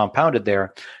 if it compounded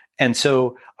there. And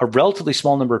so a relatively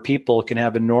small number of people can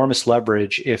have enormous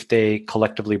leverage if they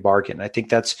collectively bargain. I think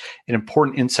that's an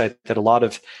important insight that a lot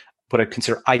of what I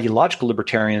consider ideological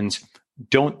libertarians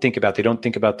don't think about. They don't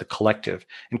think about the collective.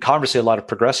 And conversely, a lot of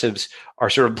progressives are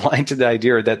sort of blind to the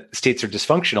idea that states are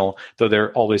dysfunctional, though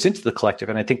they're always into the collective.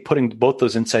 And I think putting both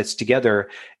those insights together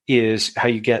is how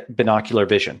you get binocular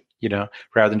vision,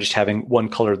 rather than just having one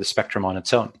color of the spectrum on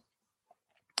its own.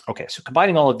 Okay, so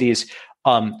combining all of these,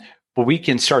 what we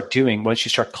can start doing once you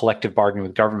start collective bargaining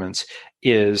with governments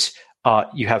is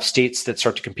you have states that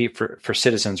start to compete for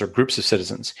citizens or groups of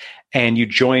citizens, and you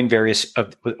join various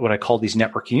of what I call these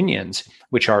network unions,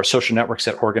 which are social networks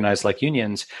that organize like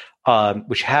unions,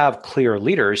 which have clear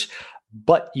leaders.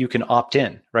 but you can opt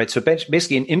in, right? So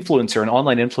basically an influencer, an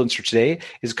online influencer today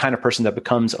is the kind of person that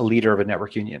becomes a leader of a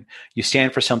network union. You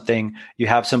stand for something, you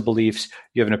have some beliefs,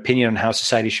 you have an opinion on how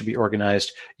society should be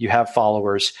organized, you have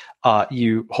followers,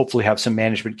 you hopefully have some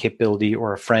management capability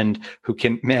or a friend who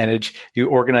can manage, you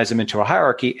organize them into a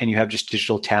hierarchy, and you have just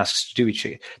digital tasks to do each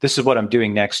day. This is what I'm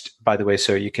doing next, by the way,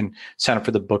 so you can sign up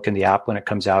for the book and the app when it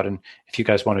comes out. And if you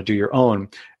guys want to do your own,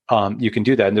 you can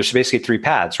do that. And there's basically 3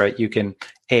 paths, right? You can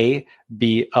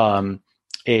be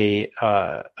a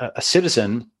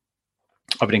citizen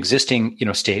of an existing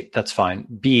state. That's fine.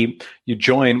 B, you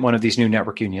join one of these new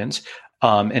network unions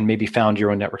and maybe found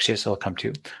your own network state, so I'll come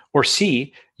to. Or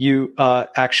C, you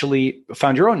actually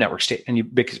found your own network state and you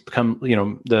become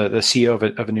the CEO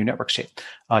of a new network state.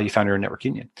 You found your own network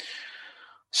union.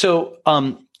 So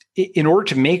in order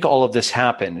to make all of this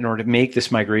happen, in order to make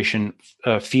this migration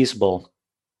feasible,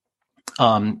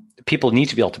 people need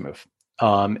to be able to move.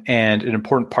 And an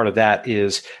important part of that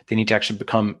is they need to actually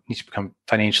become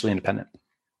financially independent.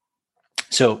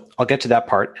 So I'll get to that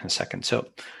part in a second. So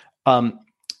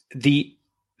the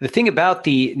thing about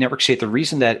the network state, the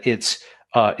reason that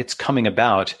it's coming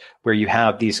about, where you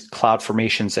have these cloud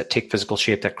formations that take physical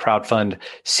shape, that crowdfund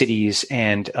cities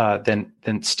and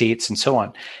then states and so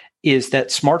on, is that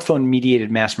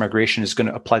smartphone-mediated mass migration is going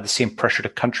to apply the same pressure to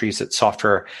countries that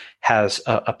software has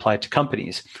applied to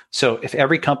companies. So if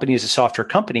every company is a software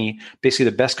company, basically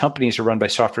the best companies are run by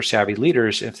software-savvy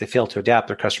leaders. If they fail to adapt,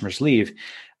 their customers leave.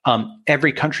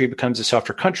 Every country becomes a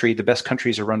software country. The best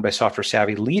countries are run by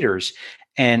software-savvy leaders,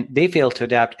 and they fail to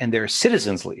adapt, and their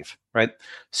citizens leave, right?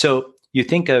 So you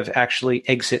think of actually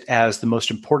exit as the most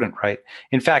important right.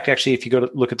 In fact, actually, if you go to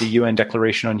look at the UN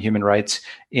Declaration on Human Rights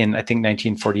in, I think,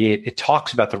 1948, it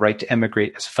talks about the right to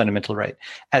emigrate as a fundamental right,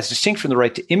 as distinct from the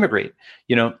right to immigrate.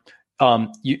 You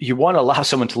want to allow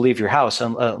someone to leave your house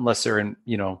unless they're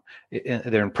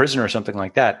they're in prison or something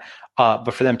like that.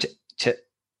 But for them to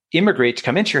immigrate, to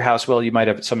come into your house, well, you might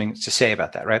have something to say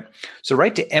about that, right? So the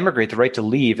right to emigrate, the right to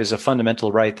leave, is a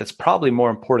fundamental right that's probably more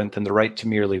important than the right to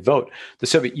merely vote. The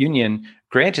Soviet Union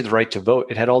granted the right to vote.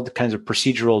 It had all the kinds of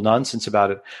procedural nonsense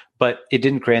about it, but it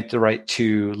didn't grant the right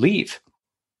to leave.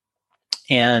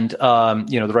 And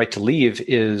the right to leave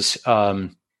is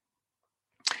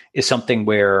something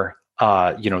where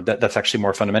that's actually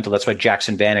more fundamental. That's why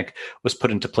Jackson Vanik was put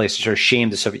into place to sort of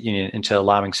shame the Soviet Union into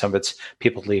allowing some of its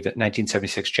people to leave at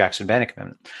 1976 Jackson Vanik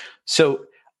Amendment. So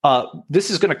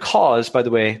this is going to cause, by the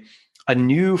way, a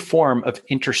new form of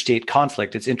interstate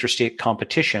conflict. It's interstate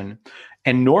competition.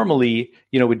 And normally,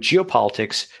 with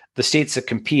geopolitics, the states that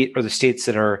compete are the states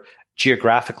that are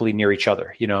geographically near each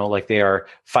other, like they are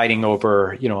fighting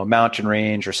over, a mountain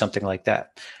range or something like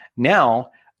that. Now,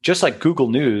 just like Google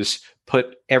News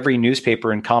put every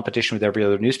newspaper in competition with every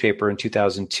other newspaper in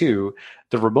 2002,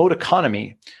 the remote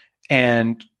economy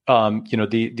and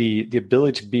the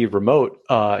ability to be remote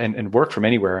and work from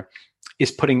anywhere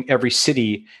is putting every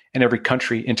city and every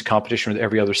country into competition with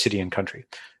every other city and country.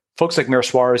 Folks like Mayor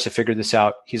Suarez have figured this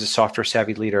out. He's a software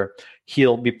savvy leader.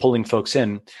 He'll be pulling folks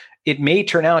in. It may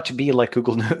turn out to be like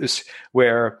Google News,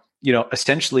 where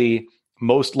essentially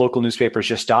most local newspapers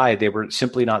just died. They were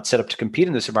simply not set up to compete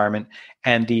in this environment.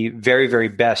 And the very, very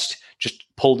best just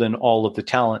pulled in all of the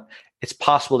talent. It's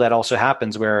possible that also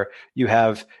happens where you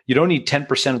don't need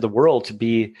 10% of the world to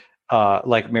be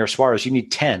like Mayor Suarez. You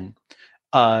need 10.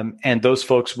 And those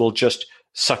folks will just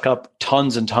suck up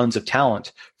tons and tons of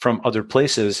talent from other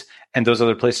places. And those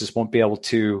other places won't be able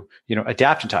to,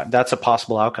 adapt in time. That's a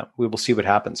possible outcome. We will see what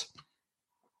happens.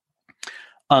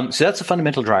 So that's a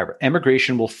fundamental driver.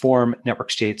 Emigration will form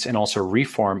network states and also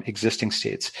reform existing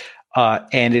states.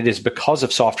 And it is because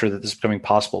of software that this is becoming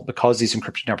possible, because these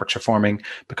encryption networks are forming,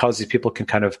 because these people can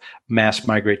kind of mass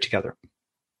migrate together.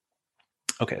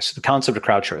 Okay, so the concept of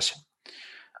crowd choice.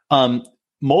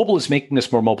 Mobile is making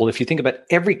this more mobile. If you think about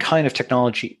every kind of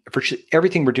technology, virtually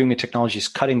everything we're doing in technology is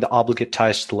cutting the obligate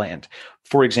ties to the land.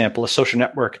 For example, a social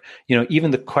network,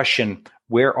 even the question,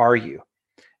 where are you?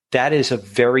 That is a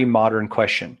very modern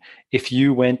question. If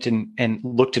you went and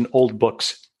looked in old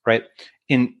books, right,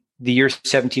 in the year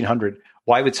 1700,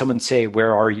 why would someone say,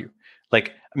 where are you?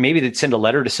 Like maybe they'd send a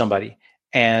letter to somebody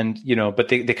and, but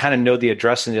they kind of know the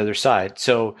address on the other side.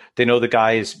 So they know the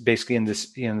guy is basically in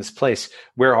this place.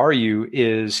 Where are you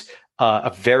is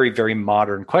a very, very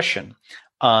modern question.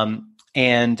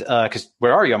 And because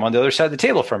where are you? I'm on the other side of the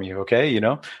table from you. Okay.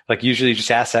 Like usually you just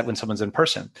ask that when someone's in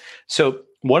person. So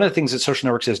one of the things that social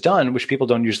networks has done, which people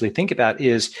don't usually think about,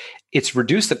 is it's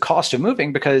reduced the cost of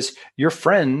moving because your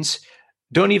friends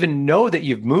don't even know that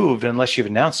you've moved unless you've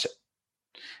announced it.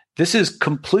 This is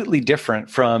completely different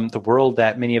from the world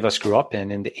that many of us grew up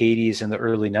in the 80s and the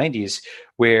early 90s,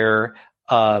 where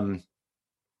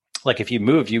like if you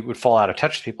move, you would fall out of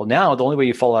touch with people. Now, the only way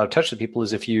you fall out of touch with people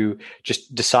is if you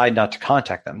just decide not to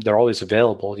contact them. They're always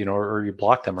available, or you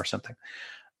block them or something.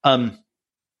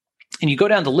 And you go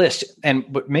down the list, and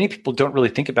what many people don't really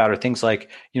think about are things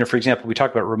like, for example, we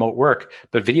talk about remote work,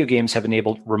 but video games have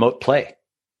enabled remote play,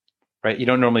 right? You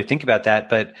don't normally think about that,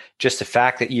 but just the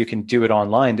fact that you can do it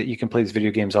online, that you can play these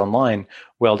video games online,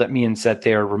 well, that means that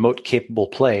they're remote capable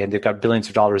play, and they've got billions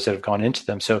of dollars that have gone into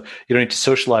them. So you don't need to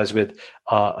socialize with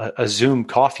a Zoom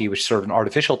coffee, which is sort of an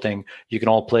artificial thing. You can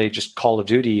all play just Call of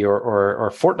Duty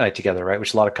or Fortnite together, right?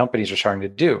 Which a lot of companies are starting to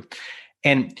do.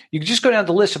 And you can just go down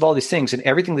the list of all these things, and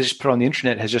everything that's just put on the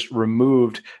internet has just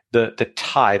removed the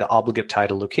obligate tie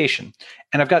to location.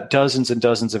 And I've got dozens and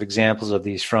dozens of examples of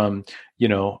these, from,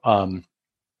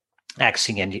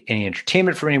 accessing any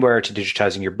entertainment from anywhere, to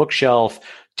digitizing your bookshelf,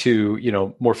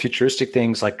 to, more futuristic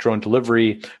things like drone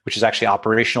delivery, which is actually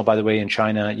operational, by the way, in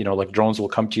China. Like drones will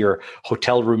come to your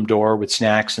hotel room door with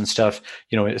snacks and stuff,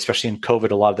 especially in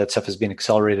COVID, a lot of that stuff has been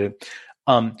accelerated.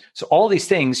 So all these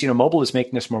things, mobile is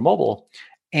making us more mobile.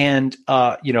 And,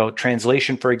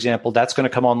 translation, for example, that's going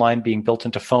to come online, being built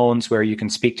into phones where you can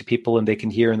speak to people and they can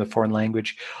hear in the foreign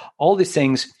language. All these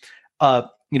things,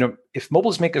 if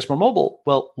mobile is making us more mobile,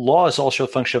 well, law is also a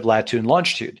function of latitude and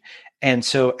longitude. And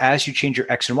so as you change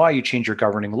your X and Y, you change your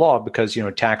governing law, because,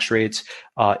 tax rates,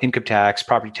 income tax,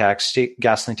 property tax, state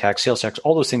gasoline tax, sales tax,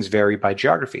 all those things vary by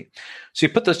geography. So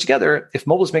you put those together. If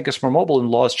mobile is making us more mobile and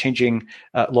law is changing,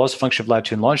 law is a function of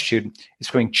latitude and longitude,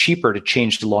 it's going cheaper to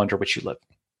change the law under which you live.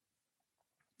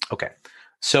 Okay.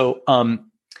 So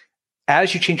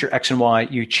as you change your X and Y,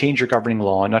 you change your governing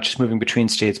law, not just moving between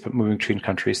states, but moving between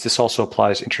countries. This also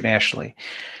applies internationally.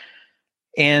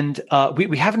 And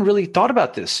we haven't really thought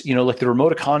about this. Like the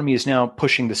remote economy is now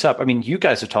pushing this up. I mean, you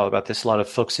guys have talked about this, a lot of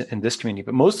folks in this community,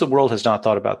 but most of the world has not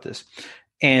thought about this.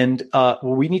 And what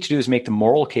we need to do is make the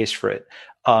moral case for it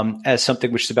as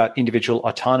something which is about individual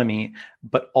autonomy,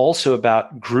 but also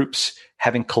about groups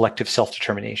having collective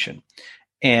self-determination.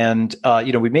 And,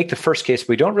 we make the first case, but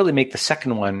we don't really make the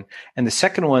second one. And the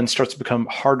second one starts to become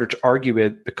harder to argue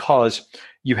with, because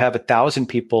you have 1,000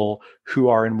 people who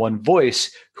are in one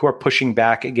voice, who are pushing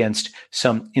back against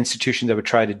some institution that would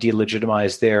try to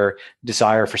delegitimize their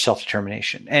desire for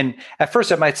self-determination. And at first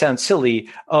that might sound silly.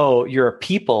 Oh, you're a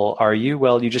people, are you?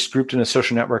 Well, you just grouped in a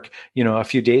social network, a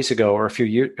few days ago or a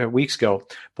few weeks ago.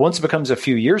 But once it becomes a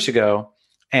few years ago,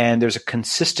 and there's a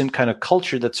consistent kind of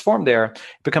culture that's formed there, it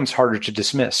becomes harder to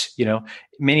dismiss. In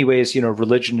many ways,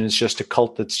 religion is just a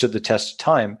cult that stood the test of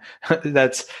time.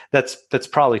 That's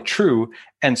probably true.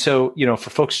 And so, for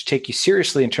folks to take you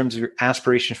seriously in terms of your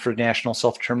aspirations for national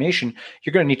self-determination,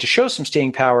 you're going to need to show some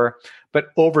staying power.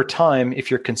 But over time,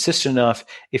 if you're consistent enough,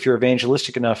 if you're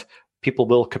evangelistic enough, people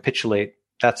will capitulate.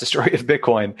 That's the story of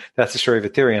Bitcoin. That's the story of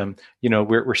Ethereum.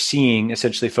 We're seeing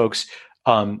essentially folks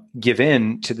give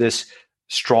in to this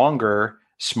stronger,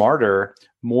 smarter,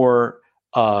 more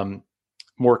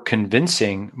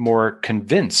convincing, more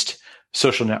convinced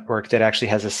social network that actually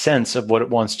has a sense of what it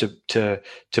wants to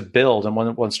build and what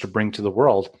it wants to bring to the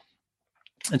world.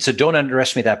 And so don't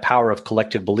underestimate that power of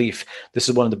collective belief. This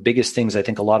is one of the biggest things I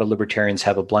think a lot of libertarians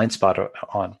have a blind spot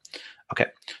on. Okay,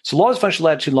 so law is a function of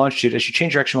latitude and longitude. As you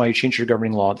change your X and Y, you change your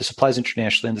governing law. This applies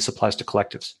internationally, and this applies to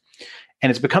collectives. And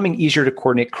it's becoming easier to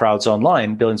coordinate crowds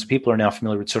online. Billions of people are now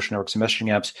familiar with social networks and messaging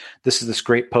apps. This is this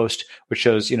great post which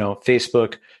shows,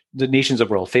 Facebook, the nations of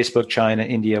the world, Facebook, China,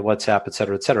 India, WhatsApp, et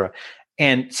cetera, et cetera.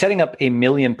 And setting up a 1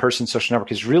 million person social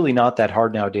network is really not that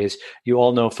hard nowadays. You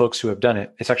all know folks who have done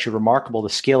it. It's actually remarkable, the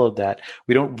scale of that.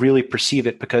 We don't really perceive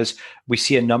it because we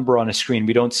see a number on a screen.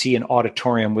 We don't see an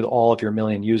auditorium with all of your 1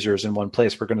 million users in one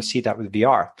place. We're going to see that with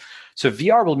VR. So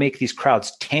VR will make these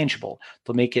crowds tangible.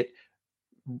 They'll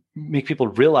make people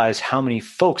realize how many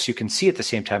folks you can see at the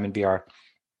same time in VR.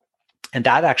 And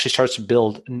that actually starts to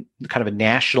build kind of a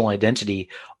national identity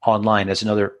online as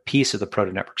another piece of the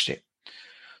proto-network state.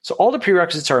 So all the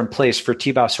prerequisites are in place for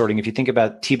T-Bow sorting. If you think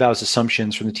about T-Bow's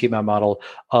assumptions from the T-Bow model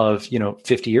of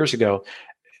 50 years ago,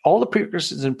 all the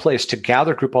prerequisites in place to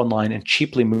gather a group online and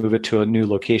cheaply move it to a new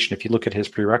location, if you look at his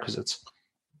prerequisites.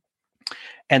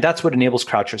 And that's what enables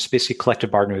crowdsourcing, basically collective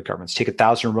bargaining with governments. Take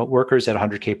 1,000 remote workers at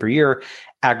 $100K per year,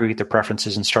 aggregate their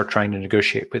preferences, and start trying to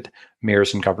negotiate with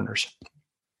mayors and governors.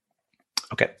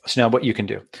 Okay, so now what you can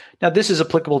do. Now, this is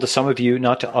applicable to some of you,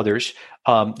 not to others.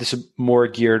 This is more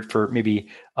geared for maybe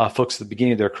folks at the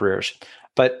beginning of their careers.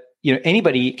 But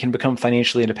anybody can become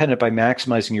financially independent by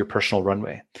maximizing your personal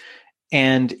runway.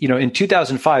 And, in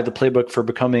 2005, the playbook for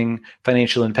becoming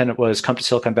financially independent was come to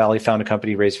Silicon Valley, found a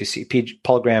company, raise VC.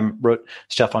 Paul Graham wrote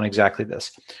stuff on exactly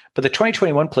this. But the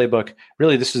 2021 playbook,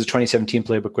 really, this was the 2017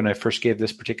 playbook when I first gave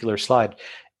this particular slide,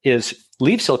 is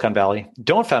leave Silicon Valley,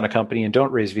 don't found a company, and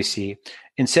don't raise VC.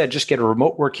 Instead, just get a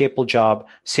remote work capable job,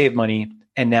 save money,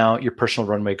 and now your personal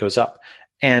runway goes up.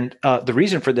 And the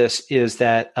reason for this is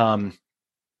that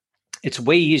it's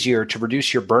way easier to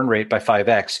reduce your burn rate by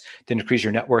 5x than increase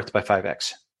your net worth by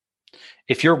 5x.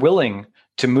 If you're willing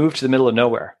to move to the middle of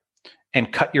nowhere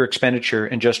and cut your expenditure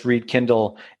and just read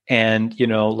Kindle and,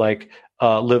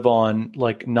 live on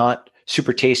not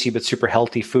super tasty, but super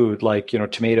healthy food,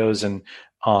 tomatoes and,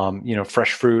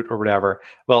 fresh fruit or whatever.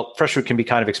 Well, fresh fruit can be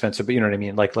kind of expensive, but you know what I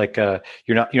mean?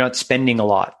 You're not spending a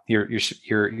lot.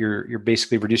 You're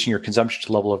basically reducing your consumption to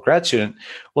the level of grad student.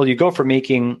 Well, you go from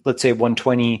making, let's say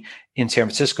 120 in San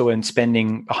Francisco and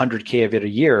spending 100K of it a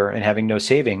year and having no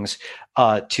savings,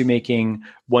 to making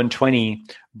 120,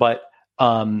 but,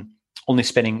 only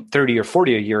spending 30 or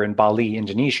 40 a year in Bali,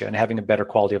 Indonesia, and having a better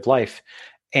quality of life.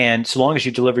 And so long as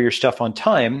you deliver your stuff on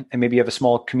time, and maybe you have a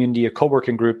small community, a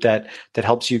co-working group that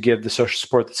helps you give the social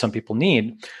support that some people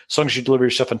need, as long as you deliver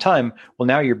your stuff on time, well,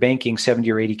 now you're banking 70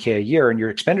 or 80K a year, and your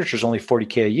expenditure is only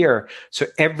 40K a year. So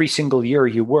every single year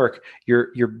you work,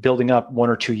 you're building up 1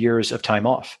 or 2 years of time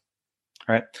off.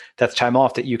 Right? That's time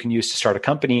off that you can use to start a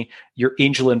company. You're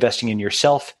angel investing in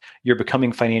yourself. You're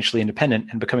becoming financially independent,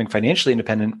 and becoming financially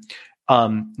independent.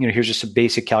 Here's just a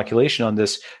basic calculation on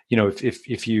this.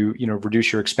 If you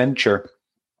reduce your expenditure,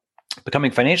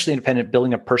 becoming financially independent,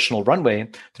 building a personal runway,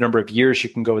 the number of years you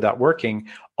can go without working,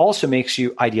 also makes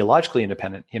you ideologically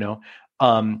independent.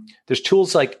 There's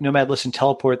tools like Nomad, Listen,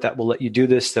 Teleport that will let you do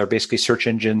this. They're basically search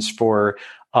engines for,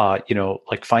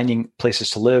 finding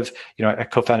places to live. I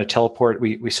co-founded Teleport.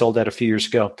 We sold that a few years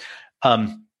ago.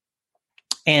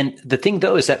 And the thing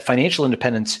though is that financial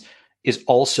independence is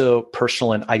also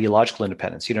personal and ideological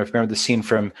independence. If you remember the scene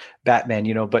from Batman,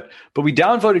 but we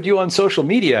downvoted you on social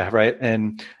media, right?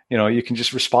 And, you can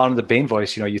just respond to the Bane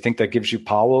voice, you think that gives you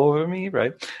power over me,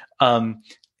 right?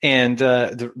 And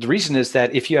the reason is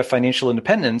that if you have financial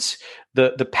independence,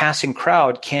 the passing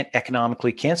crowd can't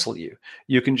economically cancel you.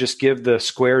 You can just give the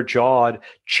square-jawed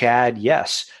Chad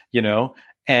yes,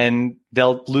 and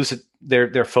they'll lose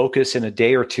their focus in a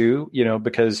day or two,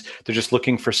 because they're just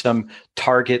looking for some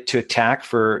target to attack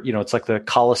for, it's like the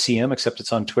Coliseum, except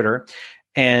it's on Twitter,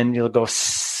 and you'll go,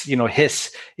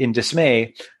 hiss in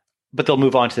dismay, but they'll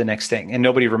move on to the next thing. And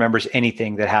nobody remembers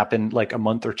anything that happened like a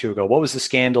month or two ago. What was the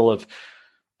scandal of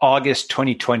August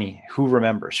 2020? Who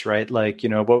remembers, right?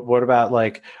 What about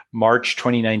March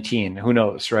 2019? Who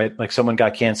knows, right? Someone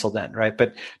got canceled then, right?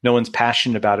 But no one's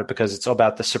passionate about it because it's all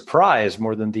about the surprise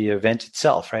more than the event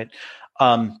itself, right?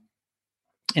 And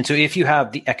so if you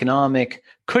have the economic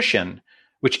cushion,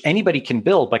 which anybody can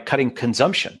build by cutting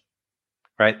consumption,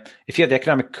 right? If you have the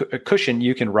economic cushion,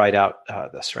 you can ride out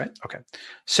this, right? Okay.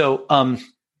 So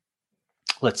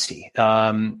let's see.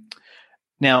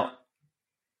 Now,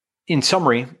 in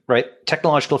summary, right,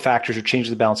 technological factors are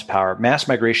changing the balance of power. Mass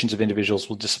migrations of individuals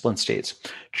will discipline states.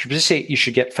 To participate, you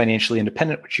should get financially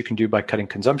independent, which you can do by cutting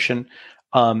consumption.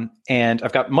 And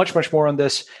I've got much, much more on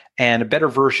this and a better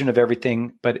version of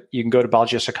everything, but you can go to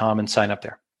balaji.com and sign up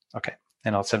there. Okay.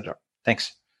 And I'll send it over.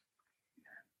 Thanks.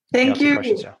 Thank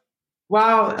you.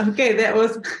 Wow. Okay. That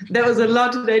was a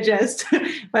lot to digest,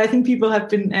 but I think people have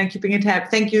been keeping a tab.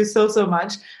 Thank you so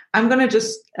much. I'm going to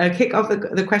just kick off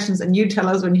the questions and you tell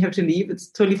us when you have to leave. It's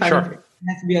totally fine. Sure. It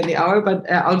has to be on the hour, but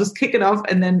I'll just kick it off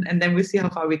and then we'll see how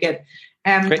far we get.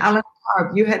 Alan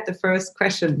Karp, you had the first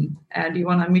question. Do you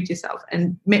want to unmute yourself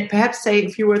and perhaps say a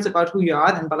few words about who you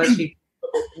are, then Balaji,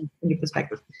 in your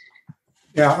perspective?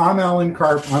 Yeah, I'm Alan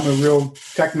Karp. I'm a real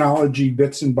technology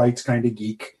bits and bytes kind of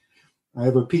geek. I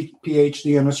have a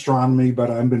PhD in astronomy, but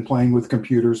I've been playing with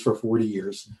computers for 40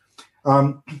 years.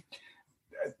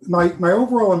 My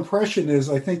overall impression is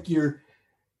I think you're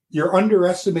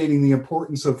underestimating the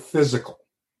importance of physical.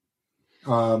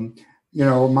 I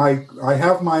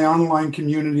have my online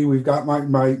community. We've got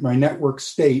my network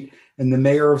state, and the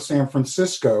mayor of San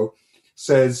Francisco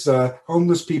says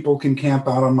homeless people can camp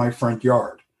out on my front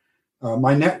yard.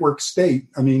 My network state,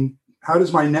 how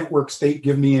does my network state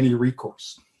give me any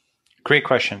recourse? Great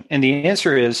question. And the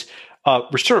answer is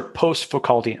we're sort of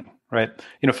post-Foucauldian, right?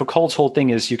 Foucault's whole thing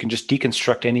is you can just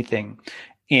deconstruct anything.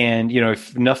 And,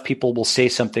 if enough people will say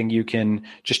something, you can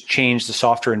just change the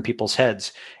software in people's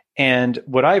heads. And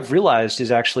what I've realized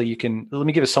is actually let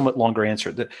me give a somewhat longer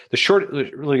answer. The short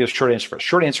answer first.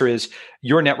 Short answer is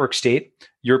your network state,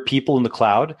 your people in the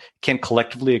cloud can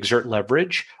collectively exert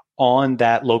leverage on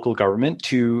that local government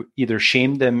to either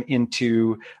shame them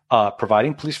into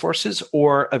providing police forces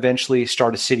or eventually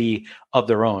start a city of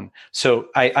their own. So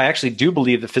I actually do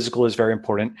believe that physical is very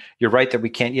important. You're right that we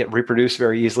can't yet reproduce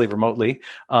very easily remotely.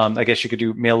 I guess you could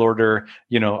do mail order,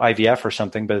 IVF or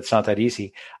something, but it's not that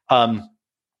easy. So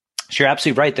you're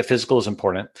absolutely right that physical is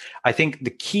important. I think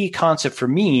the key concept for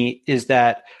me is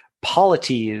that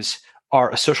polities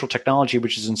are a social technology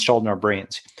which is installed in our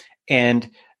brains. And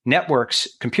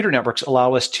computer networks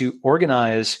allow us to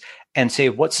organize and say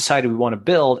what society we want to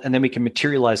build, and then we can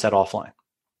materialize that offline.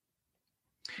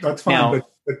 That's fine, now,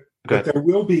 but there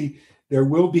will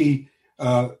be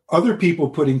other people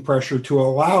putting pressure to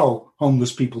allow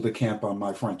homeless people to camp on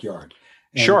my front yard.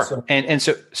 And sure.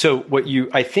 So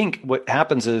what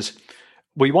happens is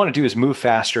what you want to do is move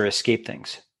faster, escape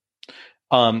things.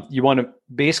 You want to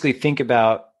basically think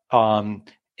about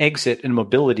exit and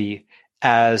mobility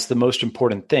as the most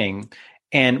important thing.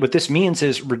 And what this means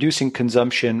is reducing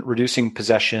consumption, reducing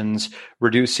possessions,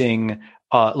 reducing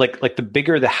like the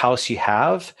bigger the house you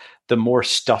have, the more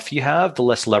stuff you have, the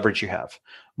less leverage you have.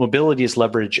 Mobility is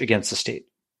leverage against the state.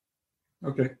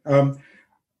 Okay.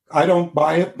 I don't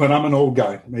buy it, but I'm an old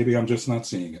guy. Maybe I'm just not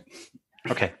seeing it.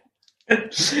 Okay.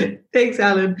 Thanks,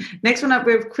 Alan. Next one up,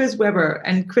 we have Chris Weber.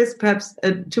 And Chris, perhaps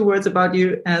 2 words about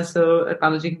you so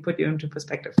Balaji can put you into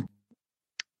perspective.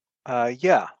 I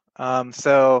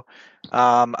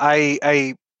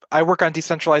work on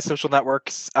decentralized social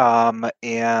networks,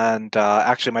 and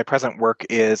actually my present work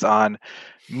is on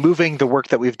moving the work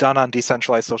that we've done on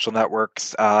decentralized social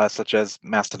networks, such as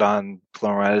Mastodon,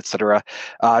 Polymer, et cetera,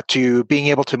 to being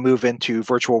able to move into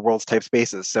virtual worlds type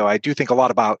spaces. So I do think a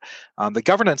lot about the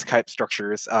governance type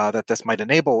structures that this might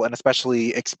enable, and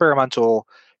especially experimental,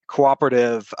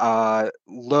 cooperative,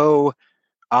 low,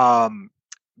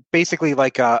 basically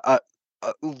like a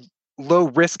low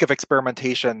risk of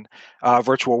experimentation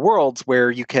virtual worlds where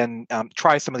you can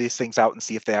try some of these things out and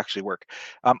see if they actually work.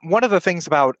 One of the things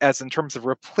in terms of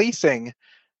replacing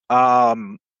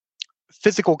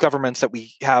physical governments that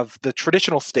we have, the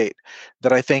traditional state,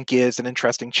 that I think is an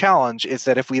interesting challenge, is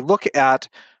that if we look at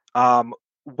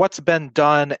what's been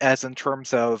done as in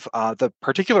terms of the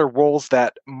particular roles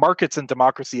that markets and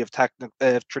democracy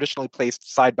have traditionally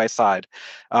placed side by side,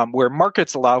 where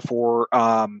markets allow for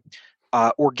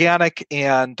organic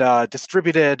and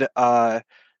distributed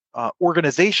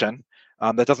organization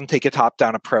that doesn't take a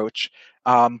top-down approach.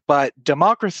 But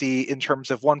democracy, in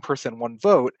terms of one person, one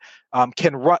vote,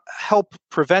 can help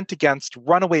prevent against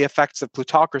runaway effects of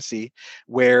plutocracy,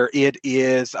 where it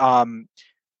is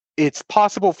it's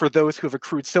possible for those who have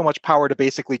accrued so much power to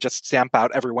basically just stamp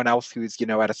out everyone else who's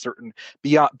at a certain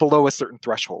below a certain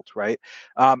threshold, right?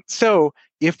 So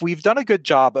if we've done a good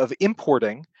job of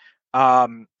importing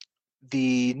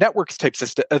the networks type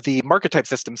system, the market type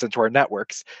systems into our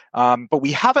networks, but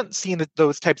we haven't seen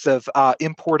those types of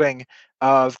importing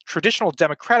of traditional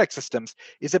democratic systems.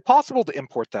 Is it possible to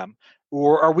import them,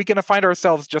 or are we going to find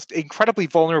ourselves just incredibly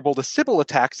vulnerable to Sybil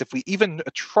attacks if we even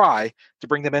try to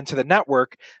bring them into the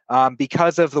network,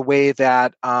 because of the way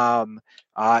that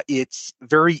it's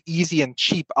very easy and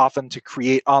cheap often to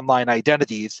create online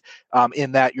identities,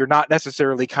 in that you're not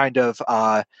necessarily kind of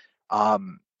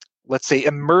let's say,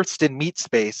 immersed in meat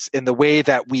space in the way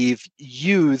that we've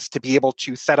used to be able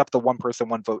to set up the one person,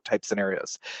 one vote type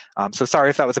scenarios. So sorry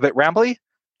if that was a bit rambly.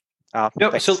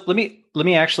 No, thanks. So let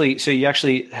me actually, so you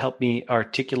actually helped me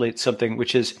articulate something,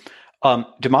 which is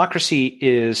democracy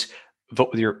is vote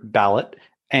with your ballot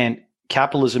and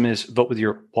capitalism is vote with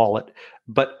your wallet.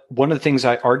 But one of the things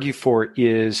I argue for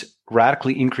is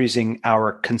radically increasing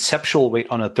our conceptual weight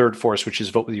on a third force, which is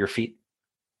vote with your feet.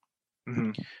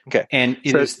 Mm-hmm. Okay. And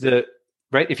it is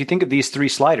right. If you think of these 3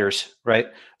 sliders, right?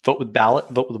 Vote with ballot,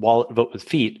 vote with wallet, vote with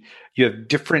feet. You have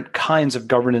different kinds of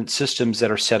governance systems that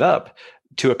are set up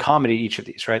to accommodate each of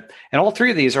these, right? And all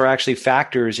 3 of these are actually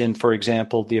factors in, for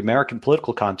example, the American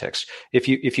political context. If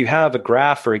you have a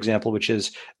graph, for example, which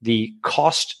is the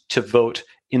cost to vote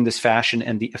in this fashion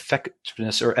and the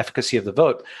effectiveness or efficacy of the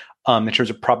vote, in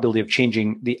terms of probability of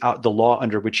changing the law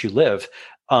under which you live.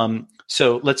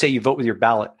 So let's say you vote with your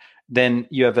ballot. Then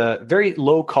you have a very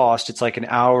low cost. It's like an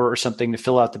hour or something to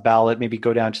fill out the ballot, maybe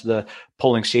go down to the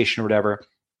polling station or whatever,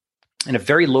 and a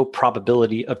very low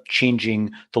probability of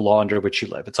changing the law under which you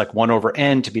live. It's like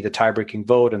 1/n to be the tie-breaking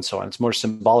vote and so on. It's more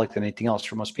symbolic than anything else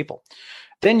for most people.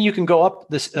 Then you can go up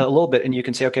this a little bit and you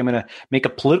can say, okay, I'm going to make a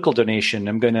political donation.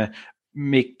 I'm going to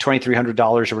make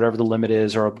 $2,300 or whatever the limit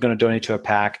is, or I'm going to donate to a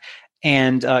PAC.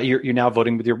 And you're now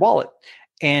voting with your wallet.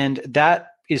 And that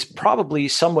is probably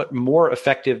somewhat more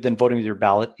effective than voting with your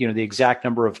ballot. You know, the exact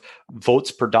number of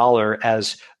votes per dollar,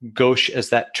 as gauche as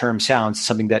that term sounds,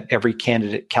 something that every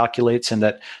candidate calculates and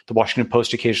that the Washington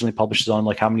Post occasionally publishes on,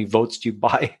 like how many votes do you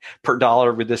buy per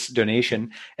dollar with this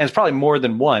donation? And it's probably more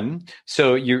than one.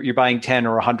 So you're buying 10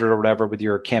 or 100 or whatever with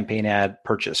your campaign ad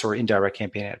purchase or indirect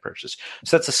campaign ad purchase.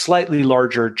 So that's a slightly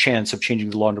larger chance of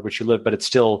changing the law under which you live, but it's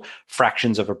still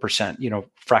fractions of a percent, you know,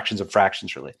 fractions of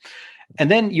fractions really. And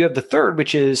then you have the third,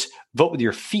 which is vote with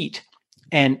your feet.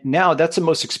 And now that's the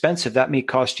most expensive. That may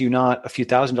cost you not a few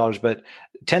 $1,000s, but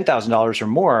 $10,000 or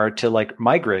more to like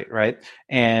migrate, right?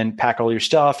 And pack all your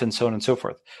stuff and so on and so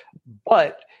forth.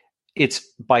 But it's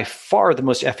by far the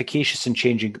most efficacious in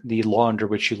changing the law under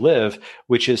which you live,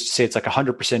 which is to say it's like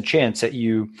 100% chance that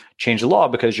you change the law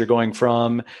because you're going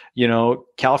from, you know,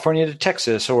 California to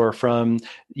Texas, or from,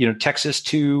 you know, Texas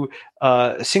to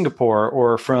Singapore,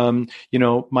 or from, you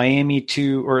know, Miami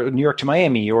to, or New York to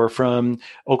Miami, or from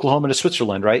Oklahoma to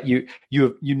Switzerland, right? You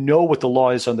know what the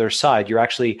law is on their side. You're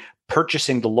actually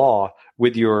purchasing the law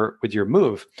with your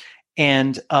move.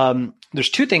 And there's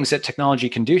two things that technology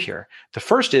can do here. The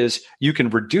first is we can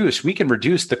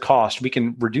reduce the cost. We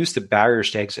can reduce the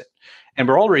barriers to exit. And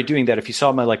we're already doing that. If you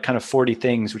saw my like kind of 40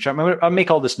 things, which I'll make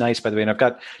all this nice, by the way, and I've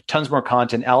got tons more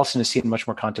content. Allison has seen much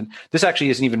more content. This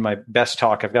actually isn't even my best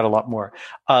talk. I've got a lot more.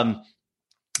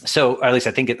 So, or at least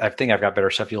I think I've got better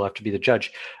stuff. You'll have to be the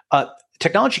judge.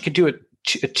 Technology can do it.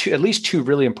 At least two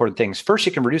really important things. First,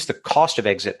 it can reduce the cost of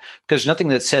exit, because there's nothing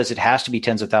that says it has to be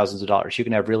tens of thousands of dollars. You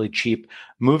can have really cheap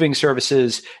moving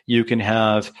services. You can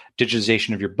have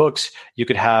digitization of your books. You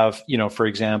could have, you know, for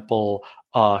example,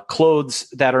 clothes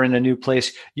that are in a new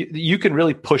place. You can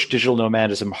really push digital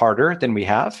nomadism harder than we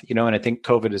have, you know, and I think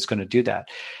COVID is going to do that.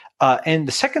 And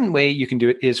the second way you can do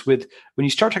it is when you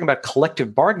start talking about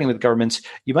collective bargaining with governments,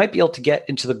 you might be able to get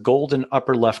into the golden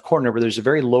upper left corner where there's a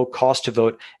very low cost to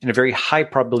vote and a very high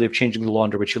probability of changing the law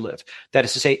under which you live. That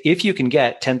is to say, if you can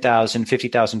get 10,000,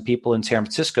 50,000 people in San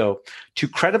Francisco to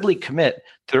credibly commit,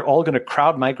 they're all going to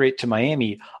crowd migrate to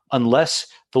Miami unless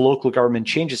the local government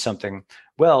changes something.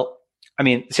 Well, I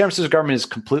mean, the San Francisco government is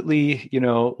completely, you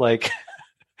know, like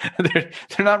they're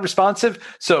not responsive.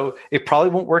 So it probably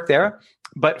won't work there.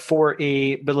 But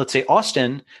let's say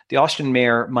Austin, the Austin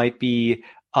mayor might be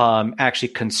actually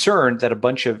concerned that a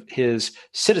bunch of his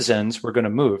citizens were going to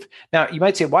move. Now, you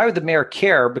might say, why would the mayor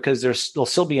care? Because they'll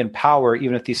still be in power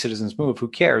even if these citizens move. Who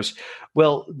cares?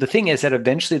 Well, the thing is that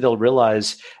eventually they'll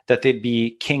realize that they'd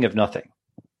be king of nothing,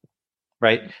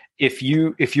 right?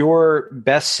 If your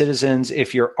best citizens,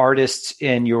 if your artists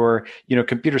and your, you know,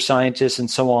 computer scientists and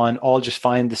so on all just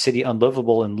find the city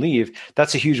unlivable and leave,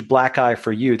 that's a huge black eye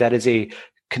for you. That is a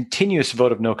continuous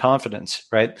vote of no confidence,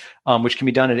 right? Which can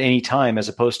be done at any time, as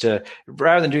opposed to,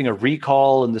 rather than doing a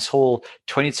recall and this whole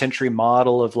 20th century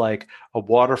model of like a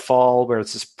waterfall where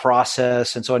it's this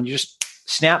process and so on. You just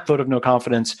snap vote of no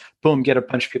confidence, boom, get a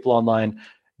bunch of people online,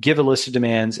 give a list of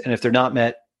demands, and if they're not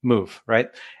met, move,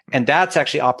 right? And that's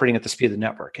actually operating at the speed of the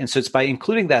network. And so it's by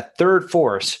including that third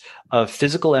force of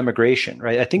physical emigration,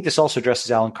 right? I think this also addresses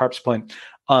Alan Karp's point,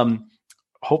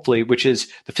 hopefully, which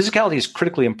is the physicality is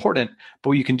critically important, but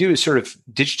what you can do is sort of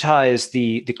digitize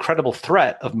the credible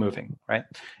threat of moving, right?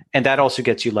 And that also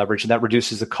gets you leverage, and that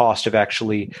reduces the cost of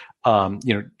actually,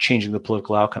 changing the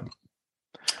political outcome.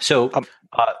 So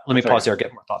let me pause there,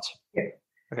 get more thoughts. Yeah.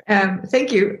 Okay.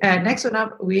 Thank you. Next one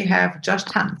up, we have Josh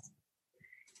Tans.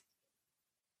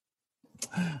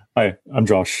 Hi, I'm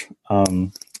Josh,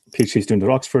 PhD student at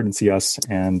Oxford in CS,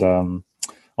 and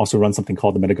also run something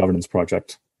called the Meta Governance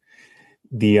Project.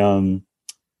 So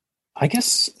I have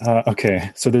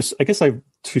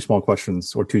two small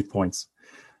questions or 2 points.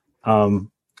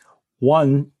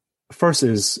 One, first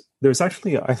is there was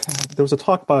a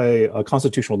talk by a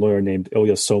constitutional lawyer named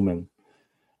Ilya Somin,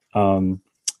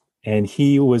 and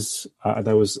he was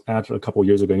that was at a couple of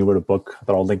years ago. He wrote a book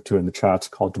that I'll link to in the chat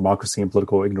called "Democracy and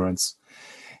Political Ignorance."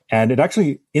 And it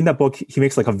actually, in that book, he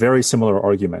makes like a very similar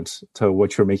argument to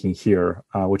what you're making here,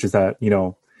 which is that,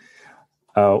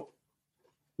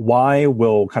 why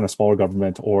will kind of smaller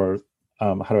government, or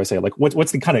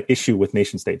what's the kind of issue with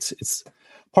nation states? It's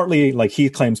partly like he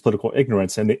claims political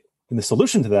ignorance, and the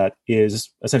solution to that is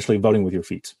essentially voting with your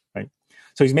feet, right?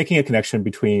 So he's making a connection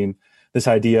between this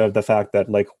idea of the fact that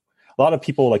like a lot of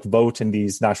people like vote in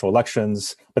these national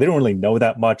elections, but they don't really know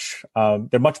that much.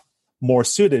 They're much more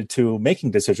suited to making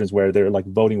decisions where they're like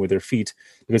voting with their feet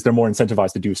because they're more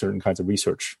incentivized to do certain kinds of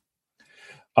research.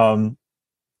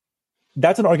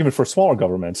 That's an argument for smaller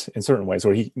government in certain ways,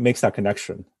 where he makes that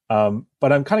connection.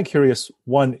 But I'm kind of curious,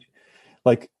 one,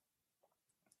 like,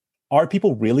 are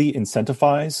people really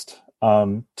incentivized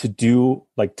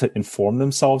to inform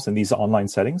themselves in these online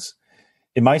settings.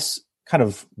 In my kind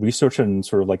of research and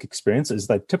sort of like experience is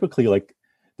that typically like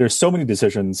there's so many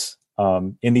decisions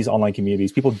in these online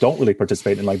communities. People don't really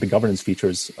participate in like the governance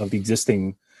features of the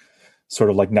existing sort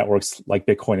of like networks like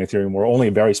Bitcoin, Ethereum, or only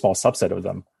a very small subset of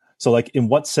them. So like in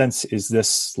what sense is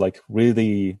this like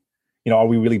really, are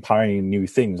we really pioneering new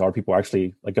things? Are people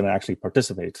actually like going to actually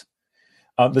participate?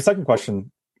 The second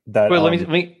question that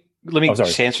let me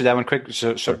just answer that one quick,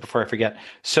 so sure. Before I forget.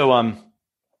 So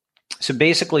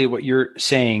basically, what you're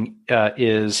saying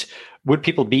is, would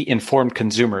people be informed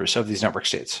consumers of these network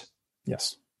states?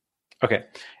 Yes. Okay,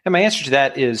 and my answer to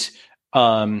that is,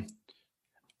 I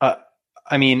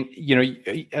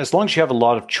mean, as long as you have a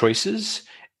lot of choices,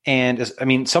 and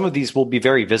some of these will be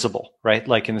very visible, right?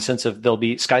 Like in the sense of there'll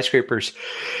be skyscrapers.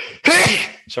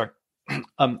 Sorry,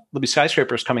 there'll be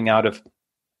skyscrapers coming out of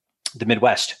the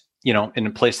Midwest, in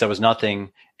a place that was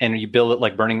nothing, and you build it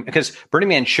like because Burning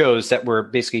Man shows that we're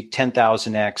basically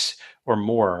 10,000x or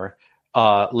more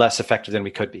less effective than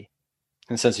we could be.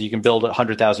 In the sense that you can build a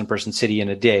 100,000 person city in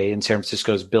a day, and San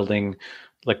Francisco's building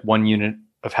like 1 unit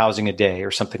of housing a day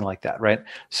or something like that, right?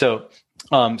 So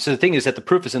the thing is that the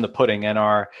proof is in the pudding, and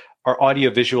our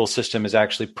audio-visual system is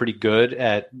actually pretty good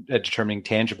at determining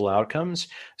tangible outcomes.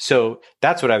 So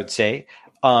that's what I would say.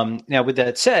 Now, with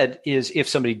that said, is if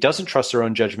somebody doesn't trust their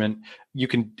own judgment,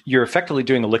 you're effectively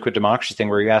doing a liquid democracy thing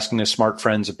where you're asking a smart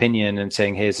friend's opinion and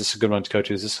saying, hey, is this a good one to go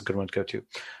to? Is this a good one to go to?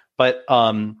 But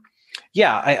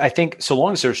I think so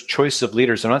long as there's choices of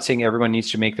leaders, I'm not saying everyone needs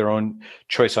to make their own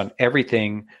choice on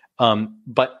everything,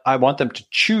 but I want them to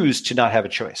choose to not have a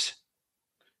choice.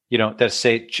 That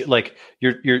say like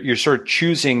you're sort of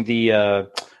choosing the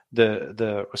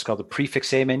what's called the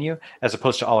prefix A menu as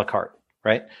opposed to a la carte,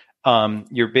 right?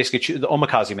 You're basically the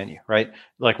omakase menu, right?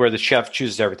 Like where the chef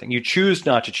chooses everything. You choose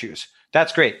not to choose.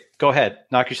 That's great. Go ahead,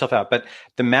 knock yourself out. But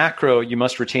the macro, you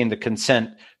must retain the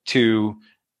consent to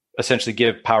essentially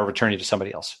give power of attorney to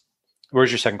somebody else.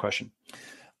 Where's your second question?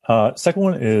 Second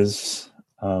one is,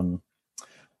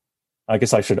 I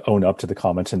guess I should own up to the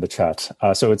comment in the chat.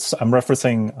 So I'm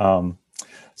referencing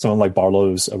someone like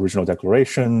Barlow's original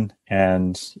declaration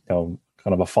and kind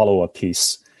of a follow-up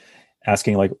piece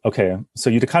asking like, okay, so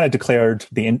you kind of declared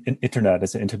the internet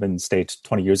as an independent state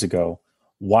 20 years ago.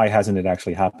 Why hasn't it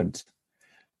actually happened?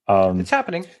 It's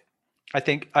happening. I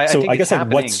think it's guess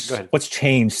happening. What's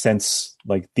changed since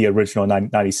like the original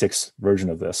 96 version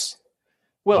of this?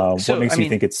 Well, what makes you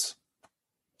think it's?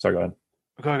 Sorry, go ahead.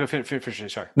 Go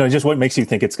finish. Sorry. No, just what makes you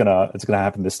think it's gonna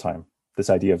happen this time?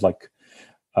 This idea of like,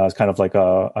 it's kind of like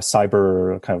a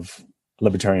cyber kind of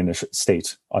libertarian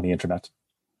state on the internet.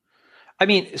 I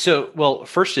mean,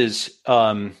 first is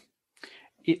a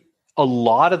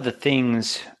lot of the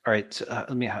things. All right,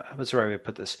 what's the right way to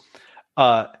put this?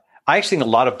 I actually think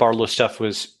a lot of Barlow's stuff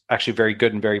was actually very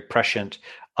good and very prescient.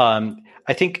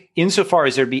 I think insofar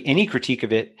as there'd be any critique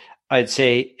of it, I'd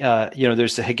say,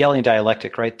 there's the Hegelian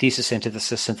dialectic, right? Thesis,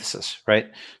 antithesis, synthesis,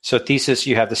 right? So thesis,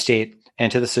 you have the state.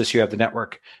 Antithesis, you have the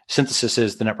network. Synthesis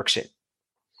is the network state.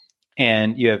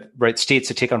 And you have states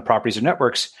that take on properties of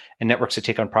networks and networks that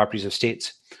take on properties of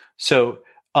states. So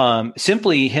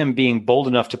simply him being bold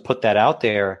enough to put that out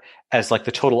there as like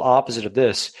the total opposite of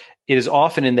this, it is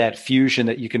often in that fusion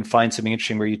that you can find something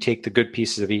interesting where you take the good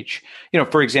pieces of each.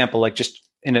 For example, like just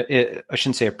I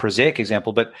shouldn't say a prosaic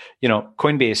example, but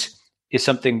Coinbase is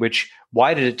something which,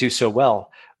 why did it do so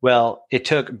well? Well, it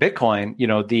took Bitcoin,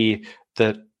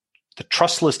 the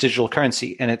trustless digital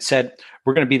currency, and it said,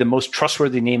 we're going to be the most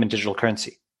trustworthy name in digital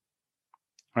currency,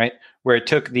 right? Where it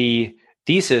took the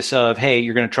thesis of, hey,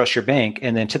 you're going to trust your bank,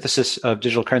 and the antithesis of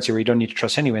digital currency where you don't need to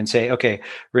trust anyone, and say, okay,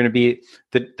 we're going to be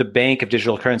the bank of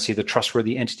digital currency, the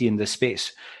trustworthy entity in this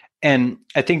space. And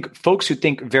I think folks who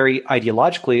think very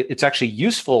ideologically, it's actually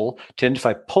useful to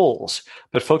identify poles,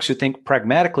 but folks who think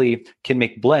pragmatically can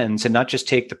make blends and not just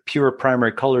take the pure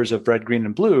primary colors of red, green,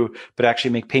 and blue, but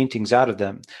actually make paintings out of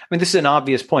them. I mean, this is an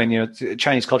obvious point.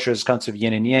 Chinese culture has this concept of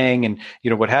yin and yang and,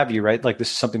 what have you, right? Like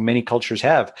this is something many cultures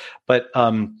have. But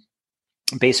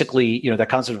basically, that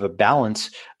concept of a balance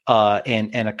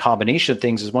and a combination of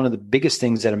things is one of the biggest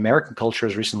things that American culture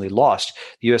has recently lost.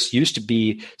 The U.S. used to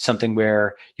be something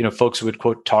where, folks would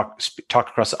quote talk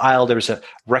across the aisle. There was a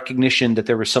recognition that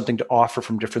there was something to offer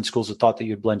from different schools of thought that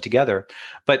you'd blend together.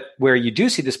 But where you do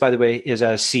see this, by the way, is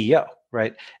as CEO,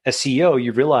 right? As CEO,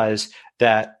 you realize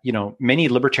that, many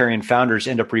libertarian founders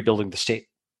end up rebuilding the state.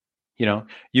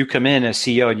 You come in as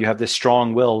CEO and you have this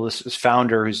strong will, this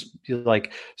founder who's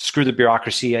like, screw the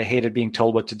bureaucracy. I hated being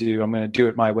told what to do. I'm going to do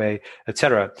it my way, et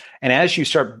cetera. And as you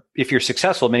start if you're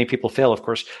successful, many people fail, of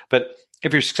course, but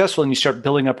if you're successful and you start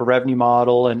building up a revenue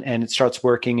model and it starts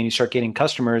working and you start getting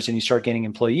customers and you start getting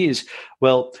employees,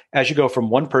 well, as you go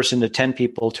from 1 person to 10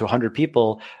 people to 100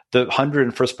 people, the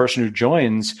 101st person who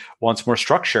joins wants more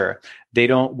structure. They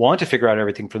don't want to figure out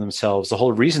everything for themselves. The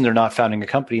whole reason they're not founding a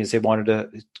company is they wanted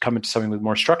to come into something with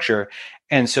more structure.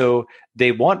 And so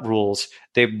they want rules.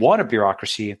 They want a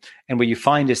bureaucracy. And what you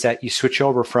find is that you switch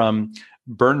over from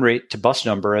burn rate to bus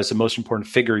number as the most important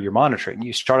figure you're monitoring.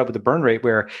 You start out with a burn rate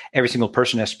where every single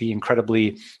person has to be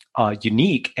incredibly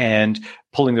unique and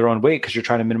pulling their own weight because you're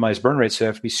trying to minimize burn rates. So they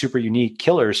have to be super unique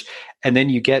killers. And then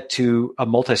you get to a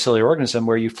multicellular organism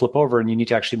where you flip over and you need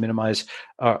to actually minimize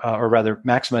or rather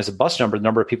maximize the bus number, the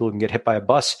number of people who can get hit by a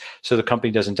bus so the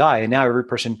company doesn't die. And now every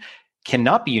person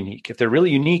cannot be unique. If they're really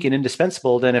unique and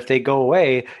indispensable, then if they go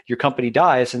away, your company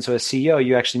dies. And so as CEO,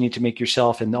 you actually need to make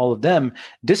yourself and all of them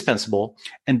dispensable.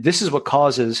 And this is what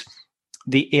causes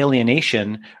the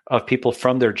alienation of people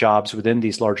from their jobs within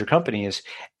these larger companies.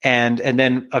 And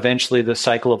then eventually the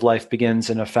cycle of life begins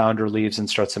and a founder leaves and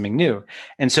starts something new.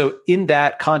 And so in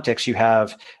that context, you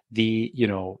have the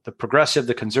progressive,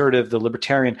 the conservative, the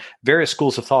libertarian, various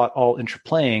schools of thought all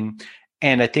interplaying.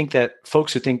 And I think that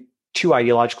folks who think too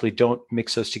ideologically don't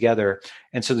mix those together.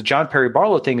 And so the John Perry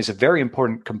Barlow thing is a very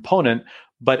important component,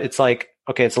 but it's like,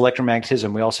 okay, it's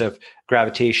electromagnetism. We also have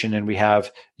gravitation and we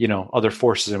have, other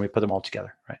forces and we put them all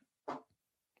together, right?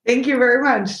 Thank you very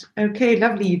much. Okay,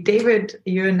 lovely. David,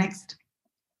 you're next.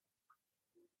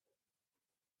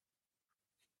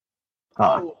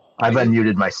 I've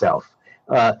unmuted myself.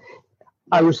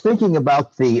 I was thinking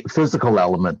about the physical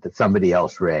element that somebody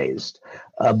else raised.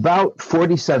 About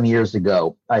 40-some years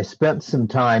ago, I spent some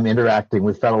time interacting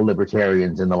with fellow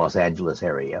libertarians in the Los Angeles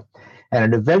area.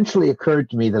 And it eventually occurred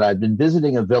to me that I'd been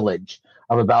visiting a village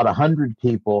of about 100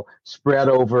 people spread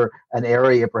over an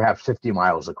area perhaps 50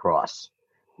 miles across.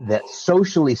 That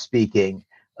socially speaking,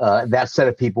 that set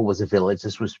of people was a village.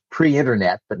 This was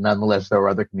pre-internet, but nonetheless, there were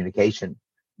other communication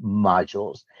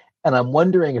modules. And I'm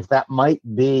wondering if that might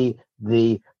be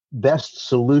the best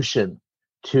solution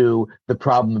to the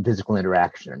problem of physical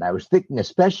interaction. And I was thinking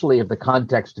especially of the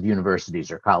context of universities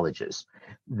or colleges,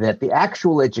 that the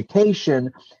actual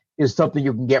education is something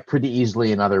you can get pretty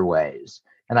easily in other ways.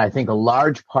 And I think a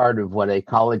large part of what a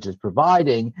college is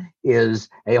providing is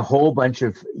a whole bunch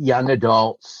of young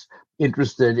adults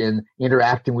interested in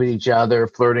interacting with each other,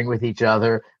 flirting with each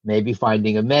other, maybe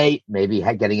finding a mate, maybe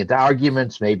getting into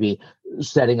arguments, maybe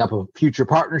setting up a future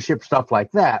partnership, stuff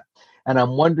like that. And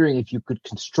I'm wondering if you could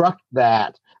construct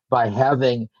that by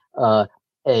having a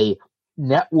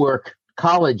network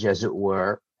college, as it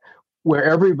were, where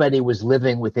everybody was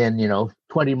living within,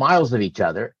 20 miles of each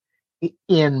other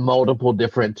in multiple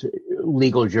different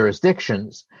legal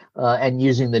jurisdictions, and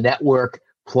using the network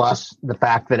plus the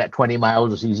fact that at 20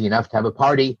 miles it's easy enough to have a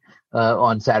party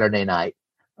on Saturday night.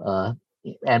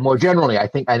 And more generally, I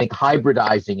think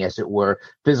hybridizing, as it were,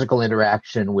 physical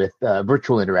interaction with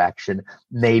virtual interaction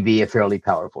may be a fairly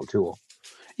powerful tool.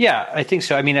 Yeah, I think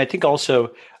so. I mean, I think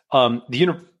also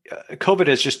COVID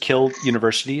has just killed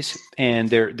universities, and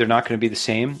they're not going to be the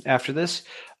same after this.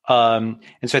 And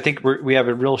so I think we have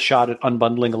a real shot at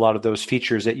unbundling a lot of those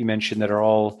features that you mentioned that are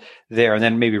all there, and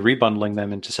then maybe rebundling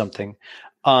them into something.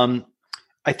 I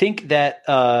think that,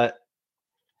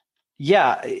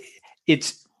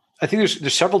 I think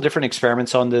there's several different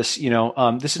experiments on this.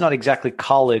 This is not exactly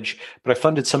college, but I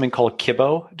funded something called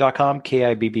Kibbo.com,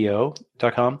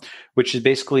 KIBBO.com, which is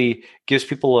basically gives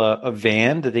people a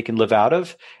van that they can live out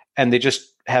of, and they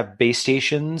just have base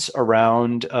stations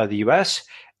around the U.S.,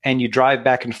 and you drive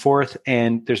back and forth,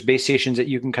 and there's base stations that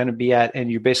you can kind of be at,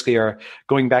 and you basically are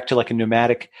going back to like a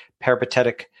nomadic,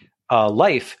 peripatetic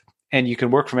life. And you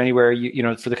can work from anywhere.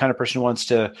 For the kind of person who wants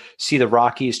to see the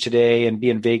Rockies today and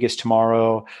be in Vegas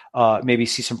tomorrow, maybe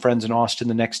see some friends in Austin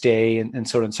the next day, and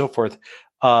so on and so forth.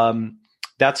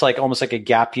 That's like almost like a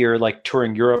gap year, like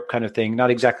touring Europe kind of thing. Not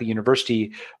exactly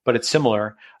university, but it's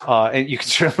similar. And you can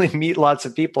certainly meet lots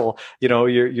of people.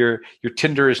 Your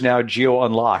Tinder is now geo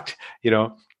unlocked.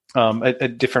 A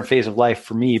different phase of life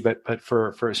for me, but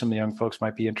for some of the young folks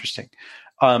might be interesting.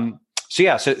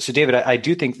 So David, I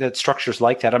do think that structures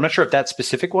like that. I'm not sure if that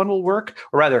specific one will work,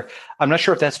 or rather, I'm not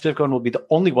sure if that specific one will be the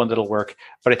only one that'll work,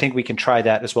 but I think we can try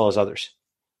that as well as others.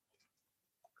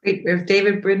 Great. We have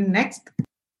David Britton next.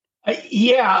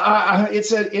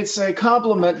 It's a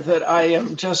compliment that I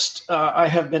am I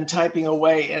have been typing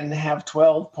away and have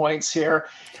 12 points here,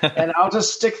 and I'll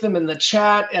just stick them in the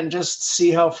chat and just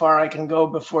see how far I can go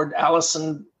before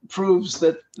Allison proves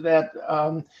that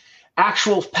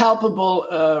actual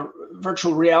palpable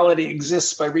virtual reality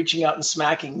exists by reaching out and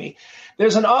smacking me.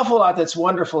 There's an awful lot that's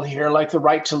wonderful here, like the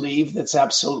right to leave, that's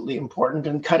absolutely important,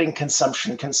 and cutting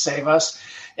consumption can save us.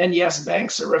 And yes,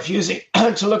 banks are refusing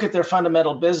to look at their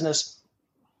fundamental business.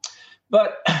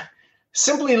 But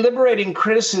simply liberating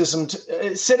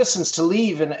citizens to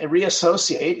leave and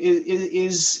reassociate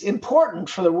is important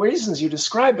for the reasons you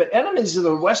described. But enemies of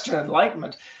the Western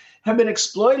Enlightenment have been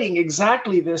exploiting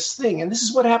exactly this thing. And this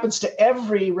is what happens to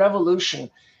every revolution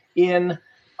in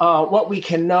what we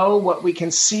can know, what we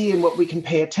can see, and what we can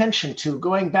pay attention to.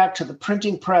 Going back to the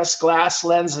printing press, glass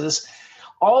lenses,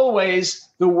 always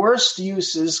the worst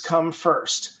uses come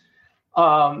first.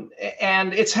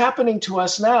 And it's happening to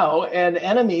us now. And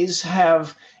enemies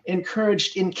have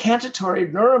encouraged incantatory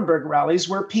Nuremberg rallies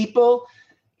where people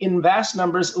in vast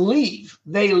numbers leave.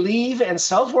 They leave and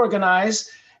self-organize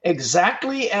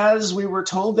exactly as we were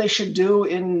told they should do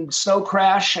in Snow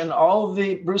Crash and all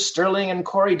the Bruce Sterling and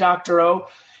Cory Doctorow.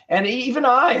 And even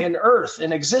I, in Earth,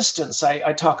 in existence,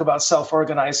 I talk about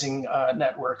self-organizing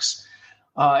networks.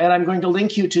 And I'm going to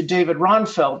link you to David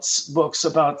Ronfeldt's books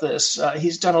about this.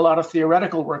 He's done a lot of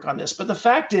theoretical work on this. But the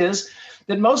fact is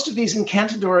that most of these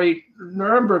incantatory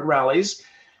Nuremberg rallies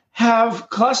have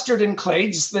clustered in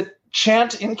clades that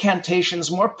chant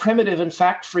incantations more primitive and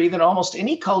fact-free than almost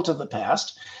any cult of the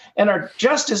past and are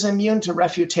just as immune to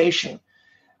refutation.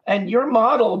 And your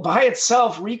model by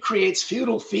itself recreates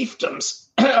feudal fiefdoms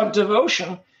of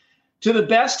devotion to the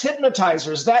best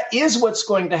hypnotizers. That is what's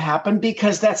going to happen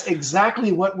because that's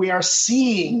exactly what we are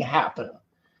seeing happen.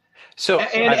 So,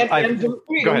 the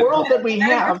world that we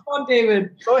have.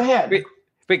 David, go ahead.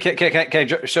 Wait, can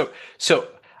I, so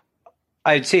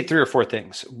I'd say 3 or 4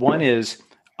 things. One is,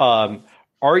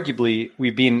 arguably,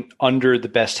 we've been under the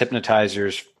best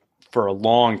hypnotizers for a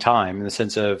long time in the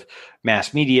sense of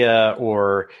mass media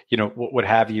or, what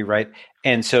have you, right?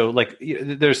 And so like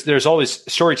there's always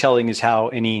storytelling is how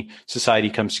any society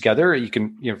comes together. You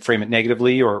can frame it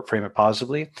negatively or frame it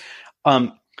positively.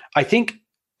 I think,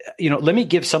 let me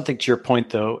give something to your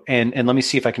point though, and let me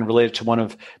see if I can relate it to one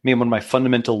of my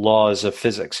fundamental laws of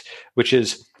physics, which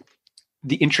is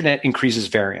the internet increases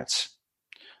variance.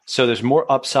 So there's more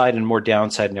upside and more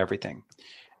downside in everything.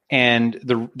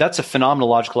 And that's a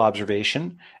phenomenological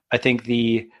observation. I think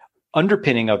the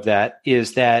underpinning of that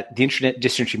is that the internet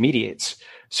disintermediates.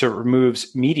 So it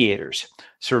removes mediators.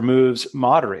 So it removes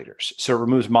moderators. So it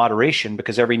removes moderation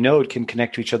because every node can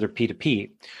connect to each other P2P.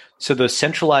 So those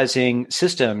centralizing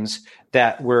systems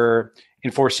that were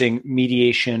enforcing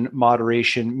mediation,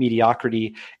 moderation,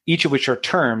 mediocrity, each of which are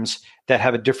terms that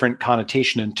have a different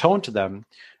connotation and tone to them.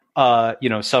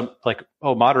 Some like,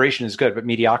 moderation is good, but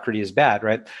mediocrity is bad,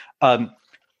 right?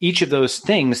 Each of those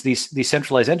things, these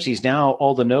centralized entities, now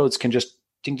all the nodes can just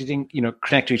ding, ding, ding,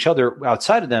 connect to each other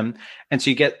outside of them. And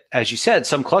so you get, as you said,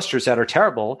 some clusters that are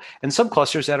terrible and some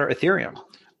clusters that are Ethereum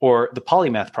or the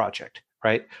Polymath project,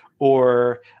 right?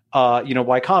 Or,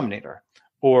 Y Combinator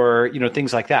or,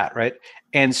 things like that, right?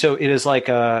 And so it is like,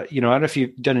 I don't know if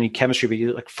you've done any chemistry, but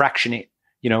you like fractionate,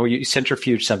 you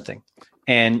centrifuge something.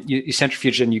 And you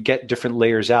centrifuge and you get different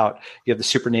layers out. You have the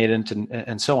supernatant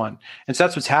and so on. And so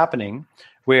that's what's happening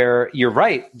where you're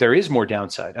right. There is more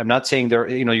downside. I'm not saying you're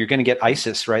going to get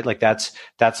ISIS, right? Like that's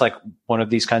like one of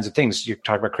these kinds of things. You're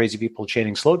talking about crazy people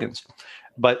chanting slogans,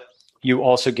 but you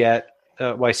also get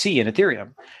YC and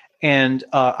Ethereum. And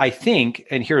I think,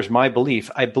 and here's my belief,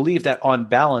 I believe that on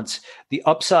balance, the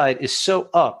upside is so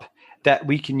up that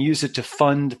we can use it to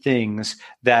fund things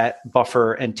that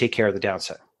buffer and take care of the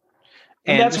downside.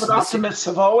 And that's what optimists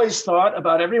have always thought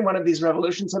about every one of these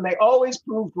revolutions, and they always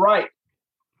proved right.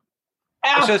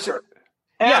 After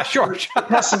the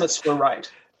pessimists were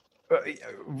right.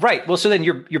 Right. Well, so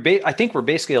then I think we're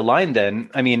basically aligned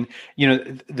then. I mean,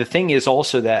 the thing is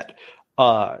also that,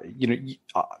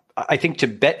 I think to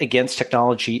bet against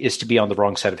technology is to be on the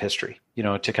wrong side of history,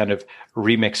 to kind of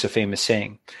remix a famous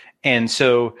saying. And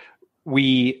so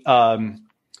we,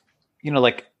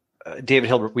 like, David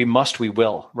Hilbert, we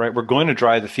will, right? We're going to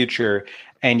drive the future.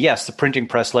 And yes, the printing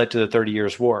press led to the 30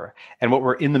 Years' War. And what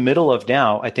we're in the middle of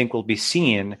now, I think will be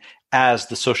seen as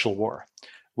the social war,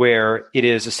 where it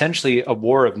is essentially a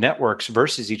war of networks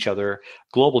versus each other,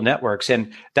 global networks.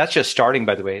 And that's just starting,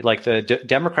 by the way. Like the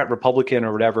Democrat, Republican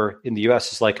or whatever in the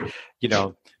US is like,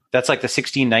 that's like the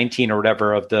 1619 or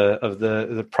whatever of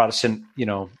the Protestant,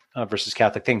 versus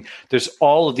Catholic thing. There's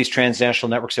all of these transnational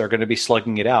networks that are going to be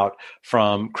slugging it out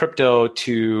from crypto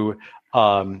to,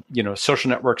 social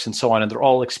networks and so on. And they're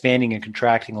all expanding and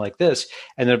contracting like this.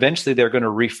 And then eventually they're going to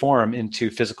reform into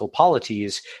physical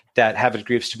polities that have a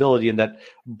degree of stability and that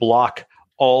block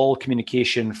all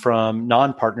communication from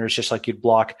non-partners, just like you'd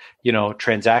block,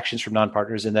 transactions from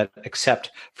non-partners and that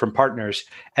accept from partners.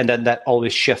 And then that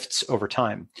always shifts over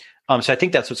time. So I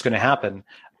think that's what's going to happen.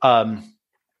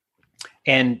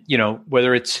 And,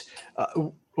 whether it's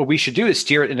what we should do is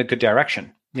steer it in a good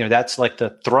direction. That's like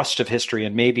the thrust of history,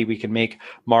 and maybe we can make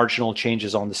marginal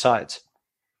changes on the sides.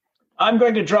 I'm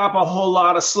going to drop a whole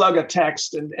lot of slug of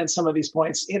text and some of these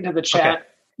points into the chat. Okay.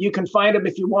 You can find them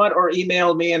if you want, or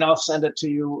email me and I'll send it to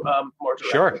you more directly.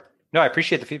 Sure. No, I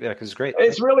appreciate the feedback. It's great.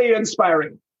 It's really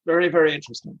inspiring. Very, very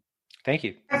interesting. Thank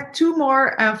you. I have two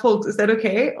more folks. Is that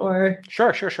okay? Or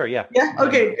Sure. Yeah. Yeah.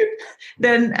 Okay. Good.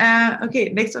 Then,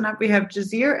 next one up we have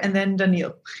Jazir and then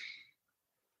Daniil.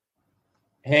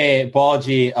 Hey,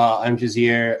 Balaji. I'm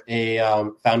Jazir, a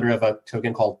founder of a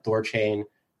token called Thorchain,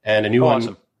 and a new one.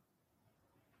 Awesome.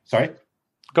 Sorry?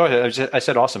 Go ahead. I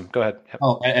said awesome. Go ahead.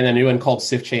 Oh, and a new one called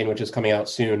SifChain, which is coming out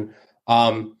soon.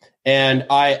 And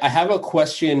I have a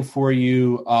question for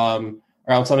you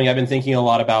around something I've been thinking a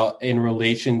lot about in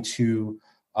relation to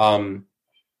like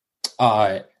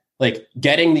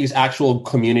getting these actual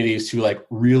communities to like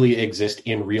really exist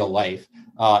in real life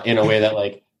in a way that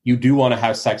like you do want to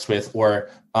have sex with or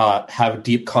have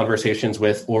deep conversations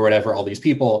with or whatever, all these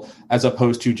people, as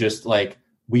opposed to just like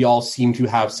we all seem to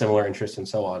have similar interests and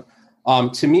so on.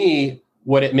 To me,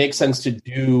 what it makes sense to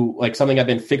do, like something I've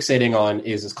been fixating on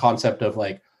is this concept of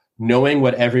like knowing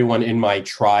what everyone in my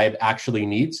tribe actually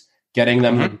needs, getting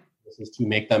them to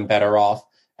make them better off.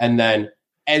 And then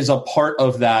as a part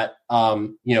of that,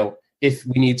 if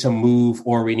we need to move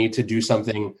or we need to do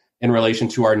something in relation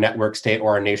to our network state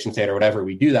or our nation state or whatever,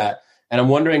 we do that. And I'm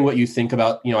wondering what you think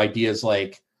about, ideas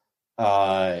like,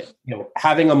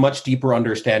 having a much deeper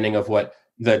understanding of what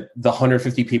the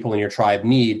 150 people in your tribe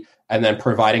need, and then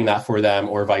providing that for them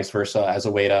or vice versa as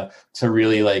a way to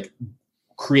really like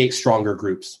create stronger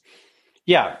groups.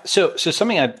 Yeah. So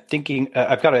something I'm thinking,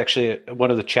 I've got actually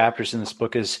one of the chapters in this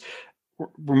book is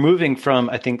we're moving from,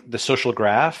 I think, the social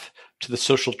graph to the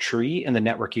social tree and the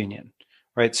network union,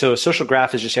 right? So a social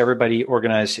graph is just everybody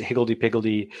organized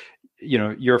higgledy-piggledy,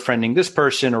 you're friending this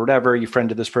person or whatever, you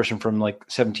friended this person from like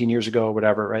 17 years ago or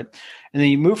whatever, right? And then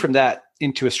you move from that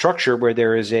into a structure where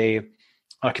there is a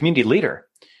community leader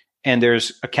and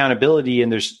there's accountability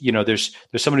and there's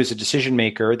someone who's a decision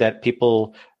maker that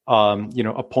people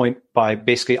appoint by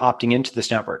basically opting into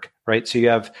this network, right? So you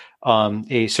have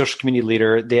a social community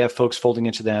leader, they have folks folding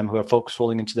into them who have folks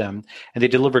folding into them, and they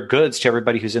deliver goods to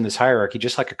everybody who's in this hierarchy,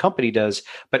 just like a company does,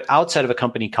 but outside of a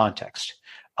company context.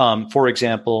 For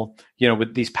example,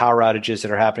 with these power outages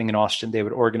that are happening in Austin, they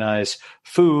would organize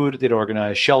food, they'd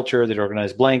organize shelter, they'd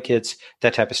organize blankets,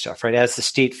 that type of stuff, right? As the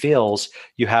state fails,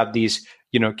 you have these,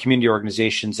 community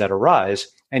organizations that arise.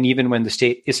 And even when the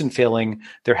state isn't failing,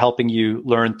 they're helping you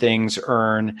learn things,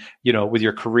 earn, with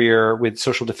your career, with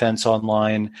social defense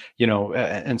online,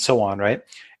 and so on, right?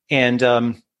 And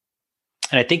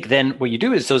I think then what you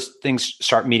do is those things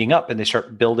start meeting up and they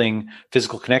start building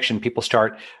physical connection. People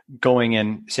start going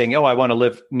and saying, oh, I want to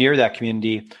live near that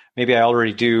community. Maybe I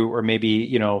already do. Or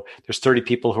maybe, there's 30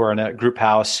 people who are in a group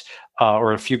house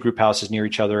or a few group houses near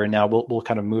each other. And now we'll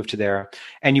kind of move to there.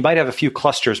 And you might have a few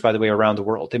clusters, by the way, around the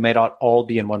world. They may not all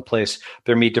be in one place.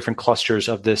 There may be different clusters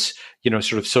of this,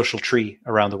 sort of social tree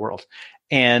around the world.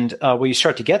 And when you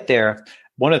start to get there,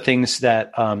 one of the things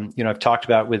that I've talked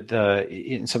about with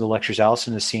in some of the lectures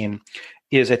Allison has seen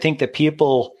is I think that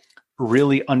people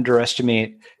really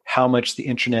underestimate how much the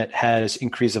internet has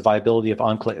increased the viability of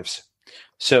enclaves.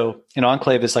 So an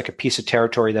enclave is like a piece of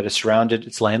territory that is surrounded,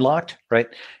 it's landlocked, right?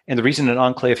 And the reason an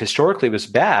enclave historically was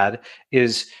bad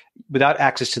is without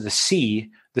access to the sea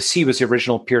was the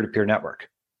original peer-to-peer network.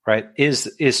 Right, is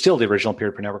still the original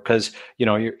peer-to-peer network because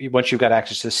once you've got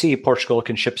access to the sea, Portugal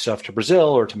can ship stuff to Brazil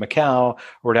or to Macau or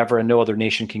whatever, and no other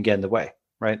nation can get in the way,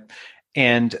 right?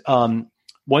 And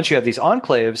once you have these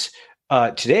enclaves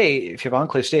today, if you have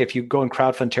enclaves today, if you go and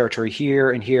crowdfund territory here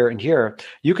and here and here,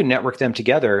 you can network them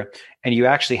together, and you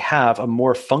actually have a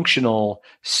more functional,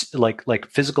 like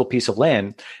physical piece of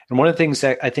land. And one of the things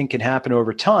that I think can happen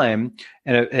over time,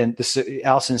 and this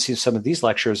Allison sees some of these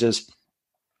lectures is.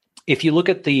 If you look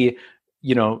at the,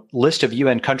 list of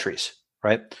UN countries,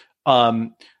 right,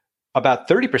 about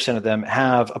 30% of them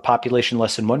have a population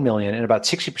less than 1 million, and about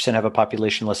 60% have a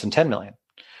population less than 10 million.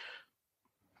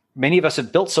 Many of us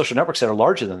have built social networks that are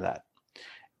larger than that.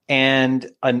 And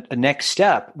a next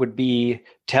step would be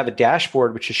to have a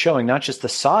dashboard which is showing not just the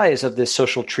size of this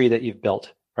social tree that you've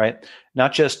built, right?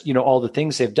 Not just, all the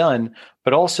things they've done,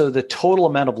 but also the total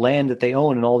amount of land that they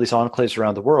own in all these enclaves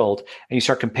around the world. And you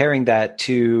start comparing that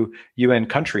to UN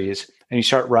countries, and you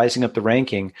start rising up the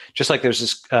ranking, just like there's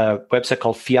this website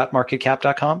called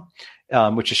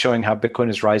fiatmarketcap.com, which is showing how Bitcoin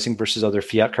is rising versus other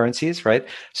fiat currencies, right?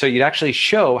 So you'd actually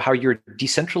show how your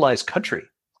decentralized country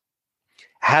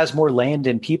has more land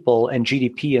and people and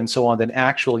GDP and so on than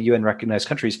actual UN recognized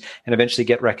countries, and eventually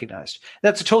get recognized.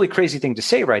 That's a totally crazy thing to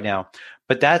say right now,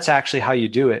 but that's actually how you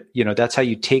do it. That's how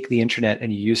you take the internet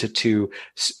and you use it to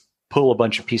pull a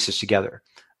bunch of pieces together.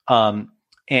 So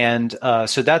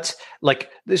that's like,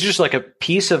 this is just like a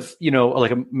piece of,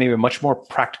 maybe a much more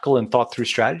practical and thought through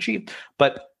strategy.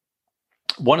 But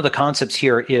one of the concepts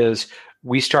here is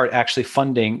we start actually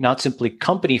funding not simply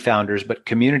company founders, but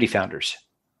community founders.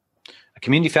 A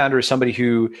community founder is somebody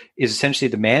who is essentially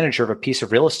the manager of a piece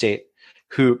of real estate,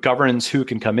 who governs who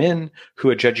can come in, who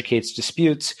adjudicates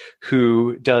disputes,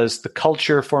 who does the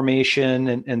culture formation,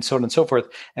 and so on and so forth.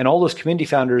 And all those community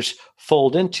founders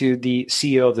fold into the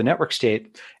CEO of the network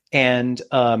state. And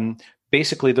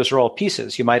basically, those are all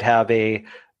pieces. You might have a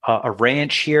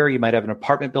ranch here. You might have an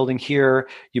apartment building here.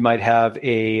 You might have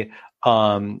a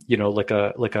like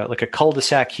a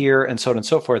cul-de-sac here, and so on and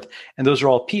so forth. And those are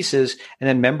all pieces. And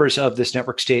then members of this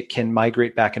network state can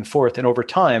migrate back and forth. And over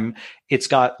time, it's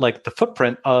got like the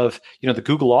footprint of, the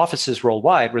Google offices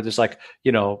worldwide, where there's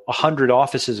 100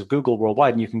 offices of Google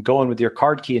worldwide, and you can go in with your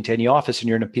card key into any office and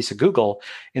you're in a piece of Google.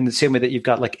 In the same way that you've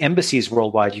got like embassies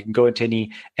worldwide, you can go into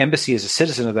any embassy as a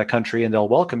citizen of that country and they'll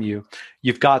welcome you.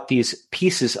 You've got these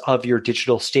pieces of your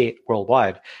digital state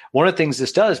worldwide. One of the things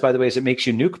this does, by the way, is it makes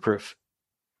you nuke proof.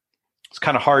 It's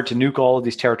kind of hard to nuke all of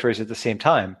these territories at the same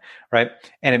time, right?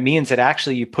 And it means that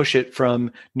actually you push it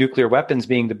from nuclear weapons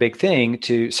being the big thing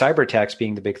to cyber attacks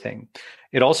being the big thing.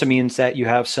 It also means that you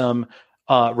have some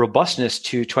robustness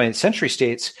to 20th century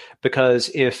states, because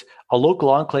if a local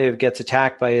enclave gets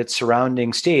attacked by its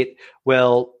surrounding state,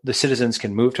 well, the citizens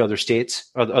can move to other states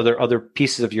or other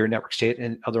pieces of your network state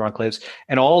and other enclaves,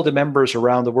 and all the members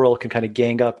around the world can kind of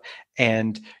gang up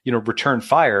and return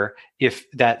fire if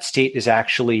that state is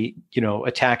actually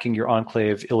attacking your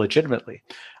enclave illegitimately.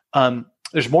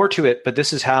 There's more to it, but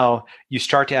this is how you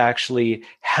start to actually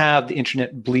have the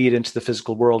internet bleed into the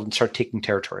physical world and start taking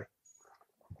territory.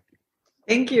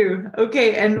 Thank you.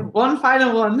 Okay, and one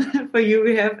final one for you.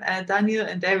 We have Daniel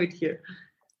and David here.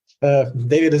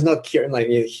 David is not here,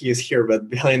 he is here, but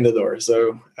behind the door.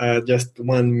 So just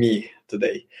one me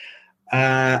today.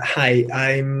 Hi,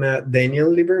 I'm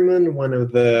Daniel Lieberman, one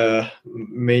of the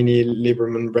many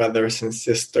Lieberman brothers and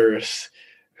sisters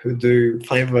who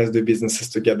 5 of us do businesses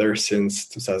together since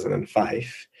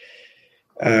 2005.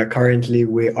 Currently,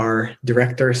 we are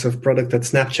directors of product at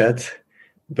Snapchat,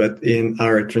 but in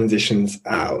our transitions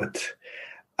out.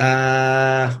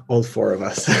 All 4 of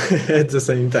us at the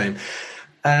same time.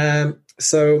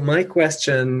 So my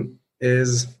question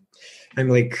is,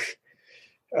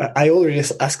 I already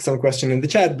asked some question in the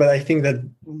chat, but I think that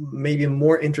maybe a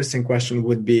more interesting question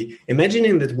would be,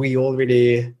 imagining that we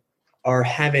already are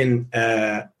having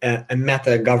a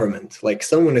meta government, like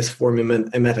someone is forming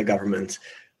a meta government.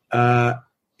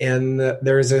 And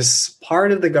there's this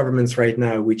part of the governments right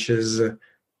now, which is,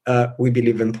 we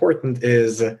believe important,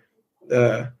 is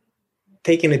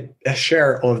taking a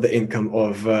share of the income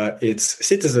of its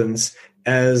citizens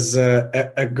as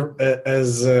a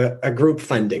group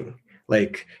funding,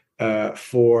 like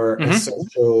for a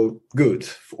social good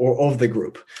of the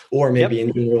group, or maybe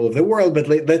in general of the world.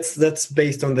 But that's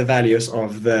based on the values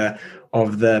of the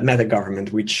meta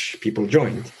government which people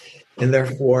joined, and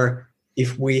therefore,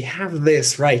 if we have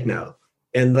this right now,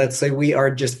 and let's say we are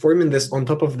just forming this on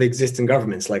top of the existing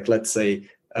governments, like let's say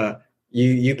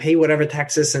you pay whatever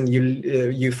taxes and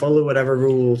you follow whatever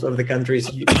rules of the countries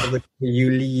you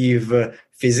leave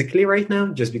physically right now,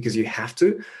 just because you have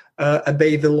to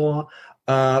obey the law.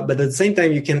 But at the same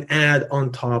time, you can add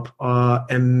on top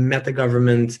a meta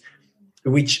government,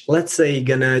 which let's say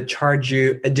gonna charge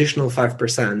you additional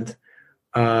 5%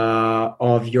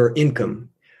 of your income.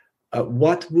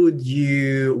 What would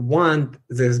you want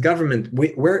this government?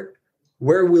 Where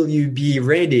will you be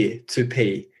ready to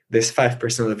pay this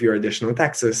 5% of your additional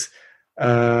taxes?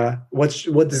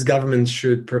 What this government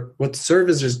what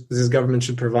services this government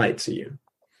should provide to you?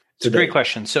 It's a great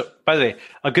question. So, by the way,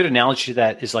 a good analogy to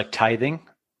that is like tithing.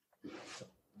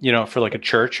 For like a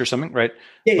church or something, right?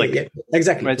 Yeah,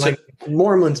 exactly. Right? Like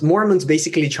Mormons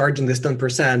basically charging this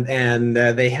 10%, and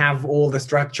they have all the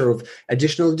structure of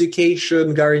additional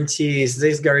education guarantees,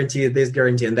 this guarantee, and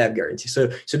that guarantee.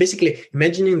 So basically,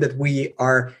 imagining that we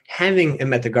are having a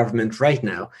meta government right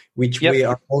now, which we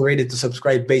are all ready to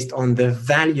subscribe based on the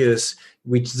values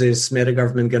which this meta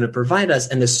government going to provide us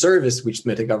and the service which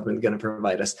meta government going to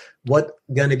provide us. What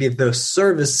going to be the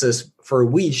services for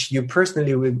which you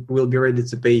personally will be ready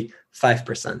to pay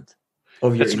 5%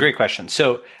 of your That's a great question.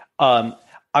 So I'm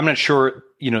not sure,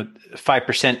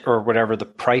 5% or whatever the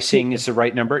pricing is the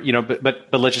right number, but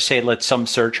let's just say some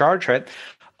surcharge, right?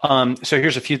 So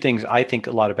here's a few things I think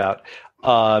a lot about.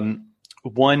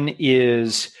 One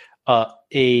is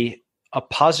a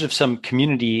positive sum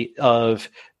community of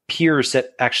peers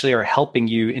that actually are helping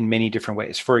you in many different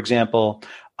ways. For example,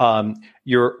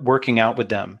 you're working out with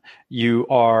them. You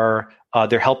are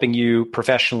they're helping you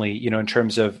professionally, in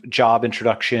terms of job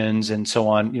introductions and so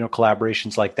on,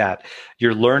 collaborations like that.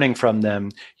 You're learning from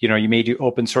them. You may do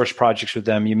open source projects with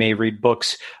them. You may read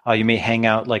books. You may hang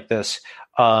out like this.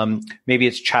 Maybe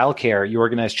it's childcare. You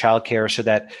organize childcare so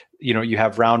that you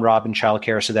have round robin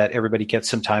childcare so that everybody gets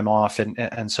some time off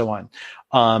and so on.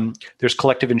 There's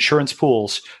collective insurance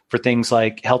pools for things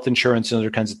like health insurance and other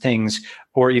kinds of things,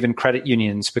 or even credit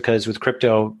unions, because with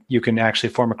crypto, you can actually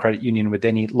form a credit union with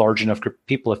any large enough group of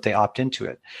people if they opt into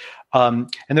it. And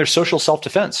there's social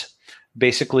self-defense.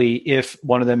 Basically, if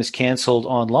one of them is canceled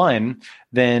online,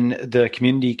 then the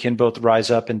community can both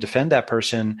rise up and defend that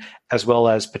person, as well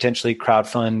as potentially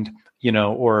crowdfund,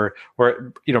 or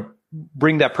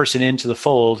bring that person into the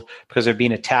fold because they're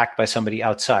being attacked by somebody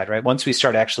outside, right? Once we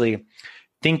start actually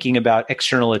thinking about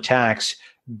external attacks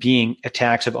being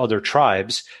attacks of other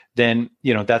tribes, then,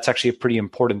 that's actually a pretty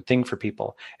important thing for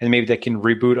people. And maybe they can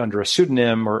reboot under a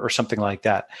pseudonym or something like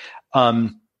that.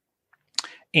 And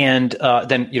then,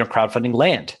 crowdfunding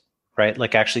land, right?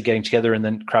 Like actually getting together and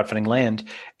then crowdfunding land.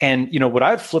 And, what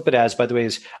I would flip it as, by the way,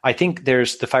 is I think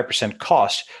there's the 5%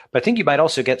 cost, but I think you might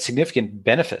also get significant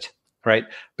benefit, right?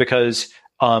 Because,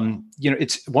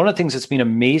 it's one of the things that's been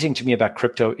amazing to me about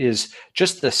crypto is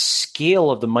just the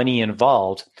scale of the money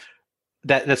involved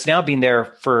that's now been there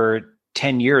for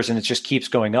 10 years and it just keeps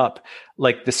going up.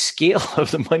 Like the scale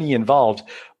of the money involved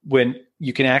when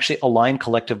you can actually align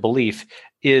collective belief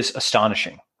is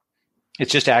astonishing.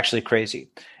 It's just actually crazy.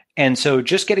 And so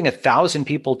just getting 1,000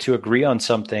 people to agree on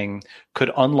something could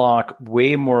unlock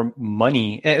way more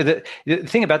money. The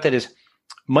thing about that is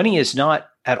money is not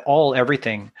at all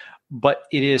everything, but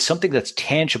it is something that's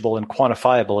tangible and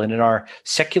quantifiable. And in our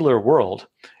secular world,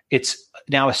 it's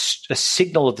now a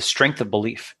signal of the strength of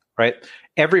belief, right?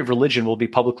 Every religion will be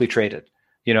publicly traded,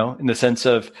 in the sense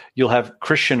of you'll have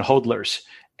Christian hodlers.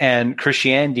 And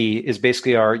Christianity is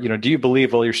basically our, do you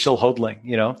believe? Well, you're still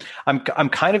hodling, I'm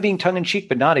kind of being tongue in cheek,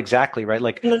 but not exactly, right?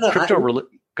 Like crypto.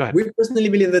 Go ahead. We personally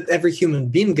believe that every human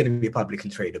being going to be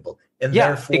publicly tradable. And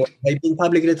therefore, by being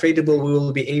publicly tradable, we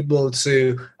will be able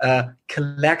to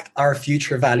collect our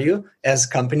future value as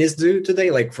companies do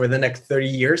today, like for the next 30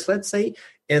 years, let's say.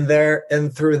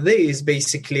 And through these,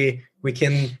 basically, we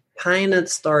can kind of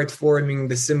start forming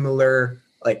the similar,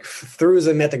 like through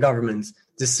the meta governments,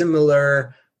 the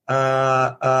similar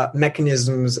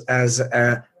mechanisms as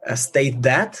a state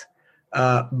debt,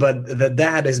 but the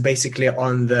debt is basically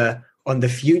on the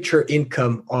future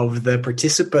income of the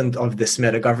participant of this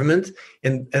meta government,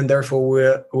 and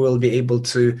therefore we'll be able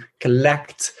to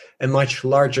collect a much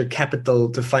larger capital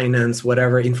to finance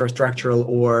whatever infrastructural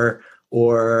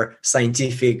or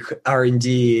scientific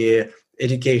R&D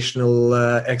educational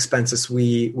expenses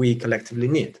we collectively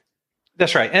need.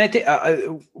 That's right. And I think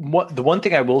the one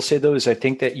thing I will say, though, is I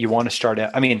think that you want to start out.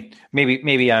 I mean,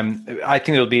 I think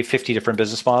there'll be 50 different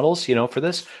business models, for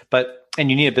this, and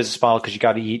you need a business model because you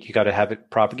got to eat, you got to have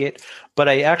it propagate. But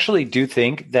I actually do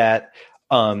think that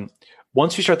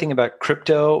once we start thinking about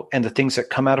crypto and the things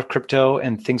that come out of crypto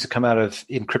and things that come out of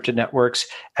encrypted networks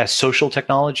as social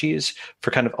technologies for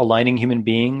kind of aligning human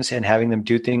beings and having them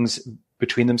do things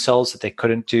between themselves that they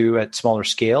couldn't do at smaller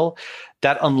scale,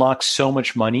 that unlocks so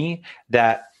much money,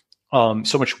 that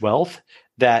so much wealth,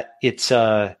 that it's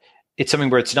something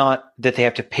where it's not that they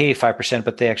have to pay 5%,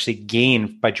 but they actually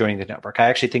gain by joining the network. I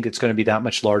actually think it's going to be that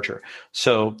much larger.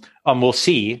 So we'll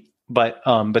see, but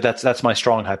that's my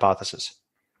strong hypothesis.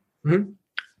 Mm-hmm.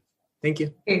 Thank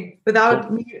you. Okay.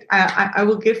 Without me, I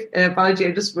will give Balaji.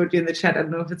 I just wrote you in the chat. I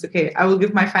don't know if it's okay. I will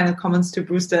give my final comments to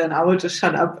Brewster, and I will just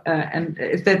shut up. And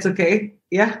if that's okay,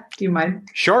 yeah. Do you mind?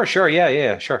 Sure.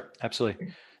 Yeah. Sure.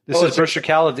 Absolutely. This is Brewster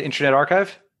Cal of the Internet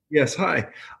Archive. Yes. Hi.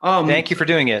 Thank you for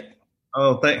doing it.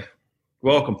 Oh,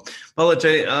 welcome,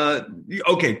 Balaji.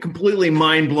 Okay, completely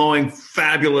mind blowing,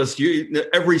 fabulous.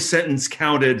 Every sentence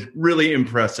counted. Really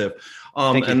impressive.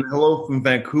 And hello from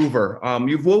Vancouver.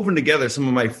 You've woven together some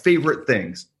of my favorite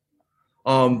things.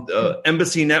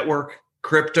 Embassy Network,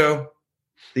 crypto,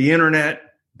 the internet,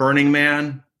 Burning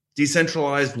Man,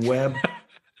 decentralized web.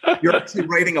 You're actually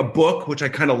writing a book, which I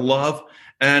kind of love,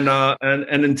 and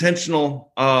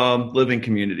intentional living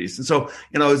communities. And so,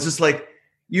 it's just like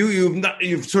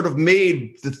you've sort of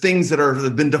made the things that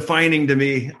have been defining to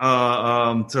me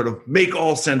sort of make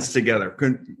all sense together.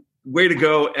 Way to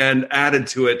go, and added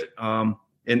to it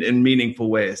in meaningful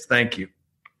ways. Thank you.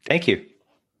 Thank you.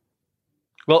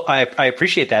 Well, I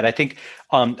appreciate that. I think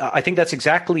that's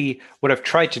exactly what I've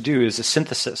tried to do, is a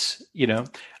synthesis,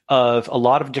 of a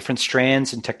lot of different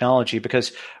strands in technology,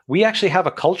 because we actually have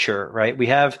a culture, right? We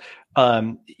have,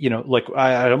 like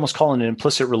I'd almost call it an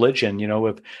implicit religion,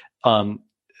 with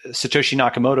Satoshi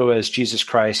Nakamoto as Jesus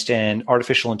Christ, and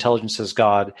artificial intelligence as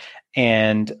God,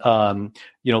 and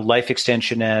life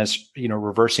extension as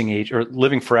reversing age, or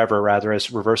living forever rather,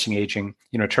 as reversing aging,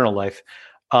 eternal life.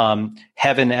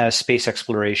 Heaven as space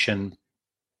exploration,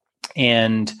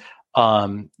 and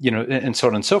and so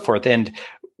on and so forth. And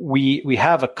we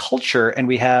have a culture, and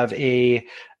we have a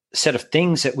set of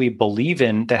things that we believe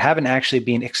in that haven't actually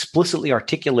been explicitly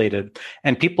articulated.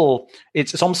 And people,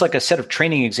 it's almost like a set of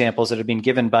training examples that have been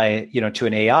given by to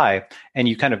an AI, and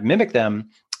you kind of mimic them.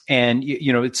 And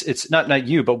it's not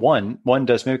you, but one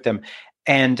does mimic them.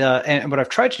 And what I've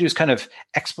tried to do is kind of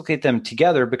explicate them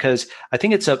together, because I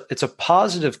think it's a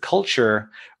positive culture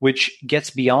which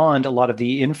gets beyond a lot of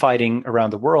the infighting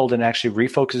around the world, and actually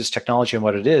refocuses technology on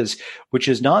what it is, which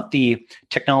is not the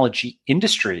technology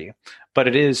industry, but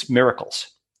it is miracles.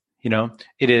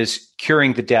 It is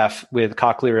curing the deaf with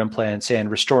cochlear implants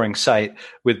and restoring sight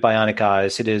with bionic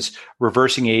eyes. It is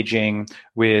reversing aging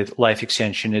with life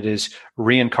extension. It is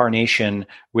reincarnation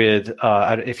with,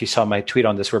 if you saw my tweet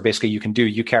on this, where basically you can do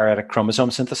eukaryotic chromosome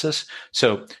synthesis.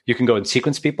 So you can go and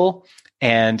sequence people,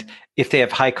 and if they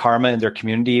have high karma in their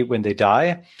community when they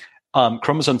die,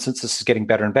 chromosome synthesis is getting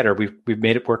better and better. We've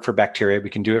made it work for bacteria. We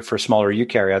can do it for smaller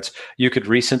eukaryotes. You could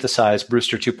resynthesize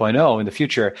Brewster 2.0 in the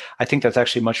future. I think that's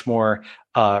actually much more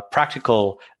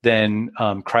practical than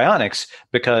cryonics,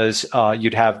 because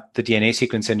you'd have the DNA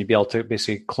sequence, and you'd be able to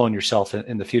basically clone yourself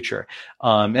in the future.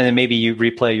 And then maybe you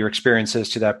replay your experiences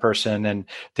to that person, and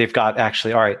they've got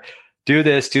actually, all right, do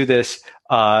this,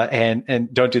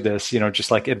 and don't do this,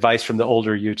 just like advice from the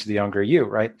older you to the younger you,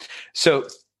 right? So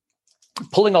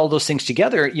pulling all those things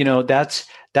together, that's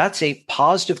a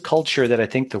positive culture that I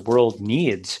think the world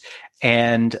needs.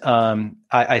 And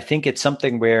I think it's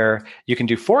something where you can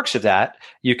do forks of that.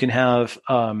 You can have,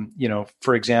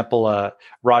 for example,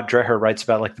 Rod Dreher writes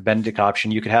about like the Benedict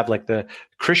option. You could have like the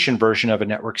Christian version of a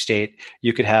network state.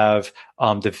 You could have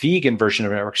the vegan version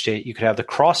of a network state. You could have the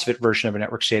CrossFit version of a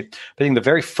network state. But I think the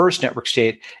very first network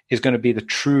state is going to be the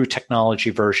true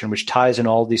technology version, which ties in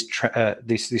all these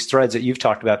threads that you've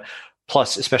talked about,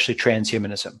 plus especially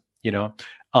transhumanism,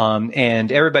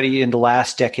 and everybody in the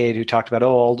last decade who talked about,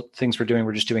 all the things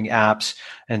we're just doing apps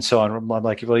and so on. I'm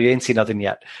like, well, you ain't seen nothing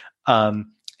yet. And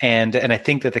I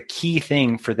think that the key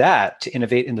thing for that to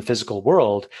innovate in the physical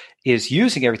world is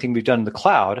using everything we've done in the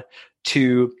cloud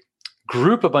to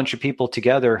group a bunch of people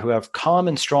together who have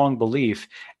common strong belief,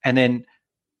 and then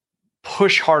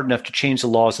push hard enough to change the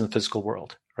laws in the physical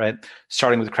world. Right?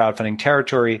 Starting with crowdfunding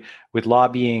territory, with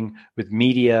lobbying, with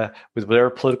media, with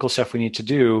whatever political stuff we need to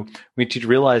do, we need to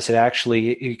realize that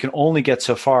actually you can only get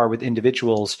so far with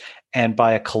individuals, and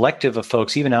by a collective of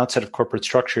folks, even outside of corporate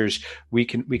structures, we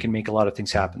can make a lot of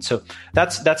things happen. So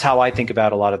that's how I think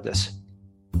about a lot of this.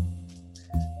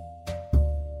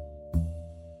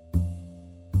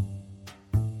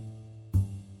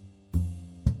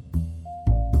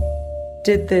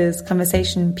 Did this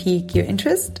conversation pique your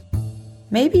interest?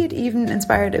 Maybe it even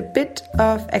inspired a bit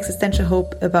of existential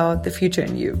hope about the future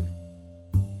in you.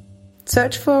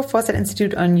 Search for Foresight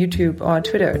Institute on YouTube or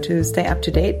Twitter to stay up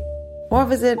to date, or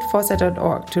visit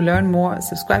foresight.org to learn more,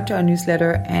 subscribe to our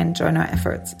newsletter, and join our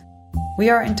efforts. We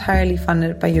are entirely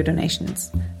funded by your donations,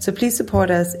 so please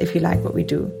support us if you like what we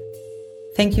do.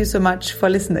 Thank you so much for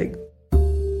listening.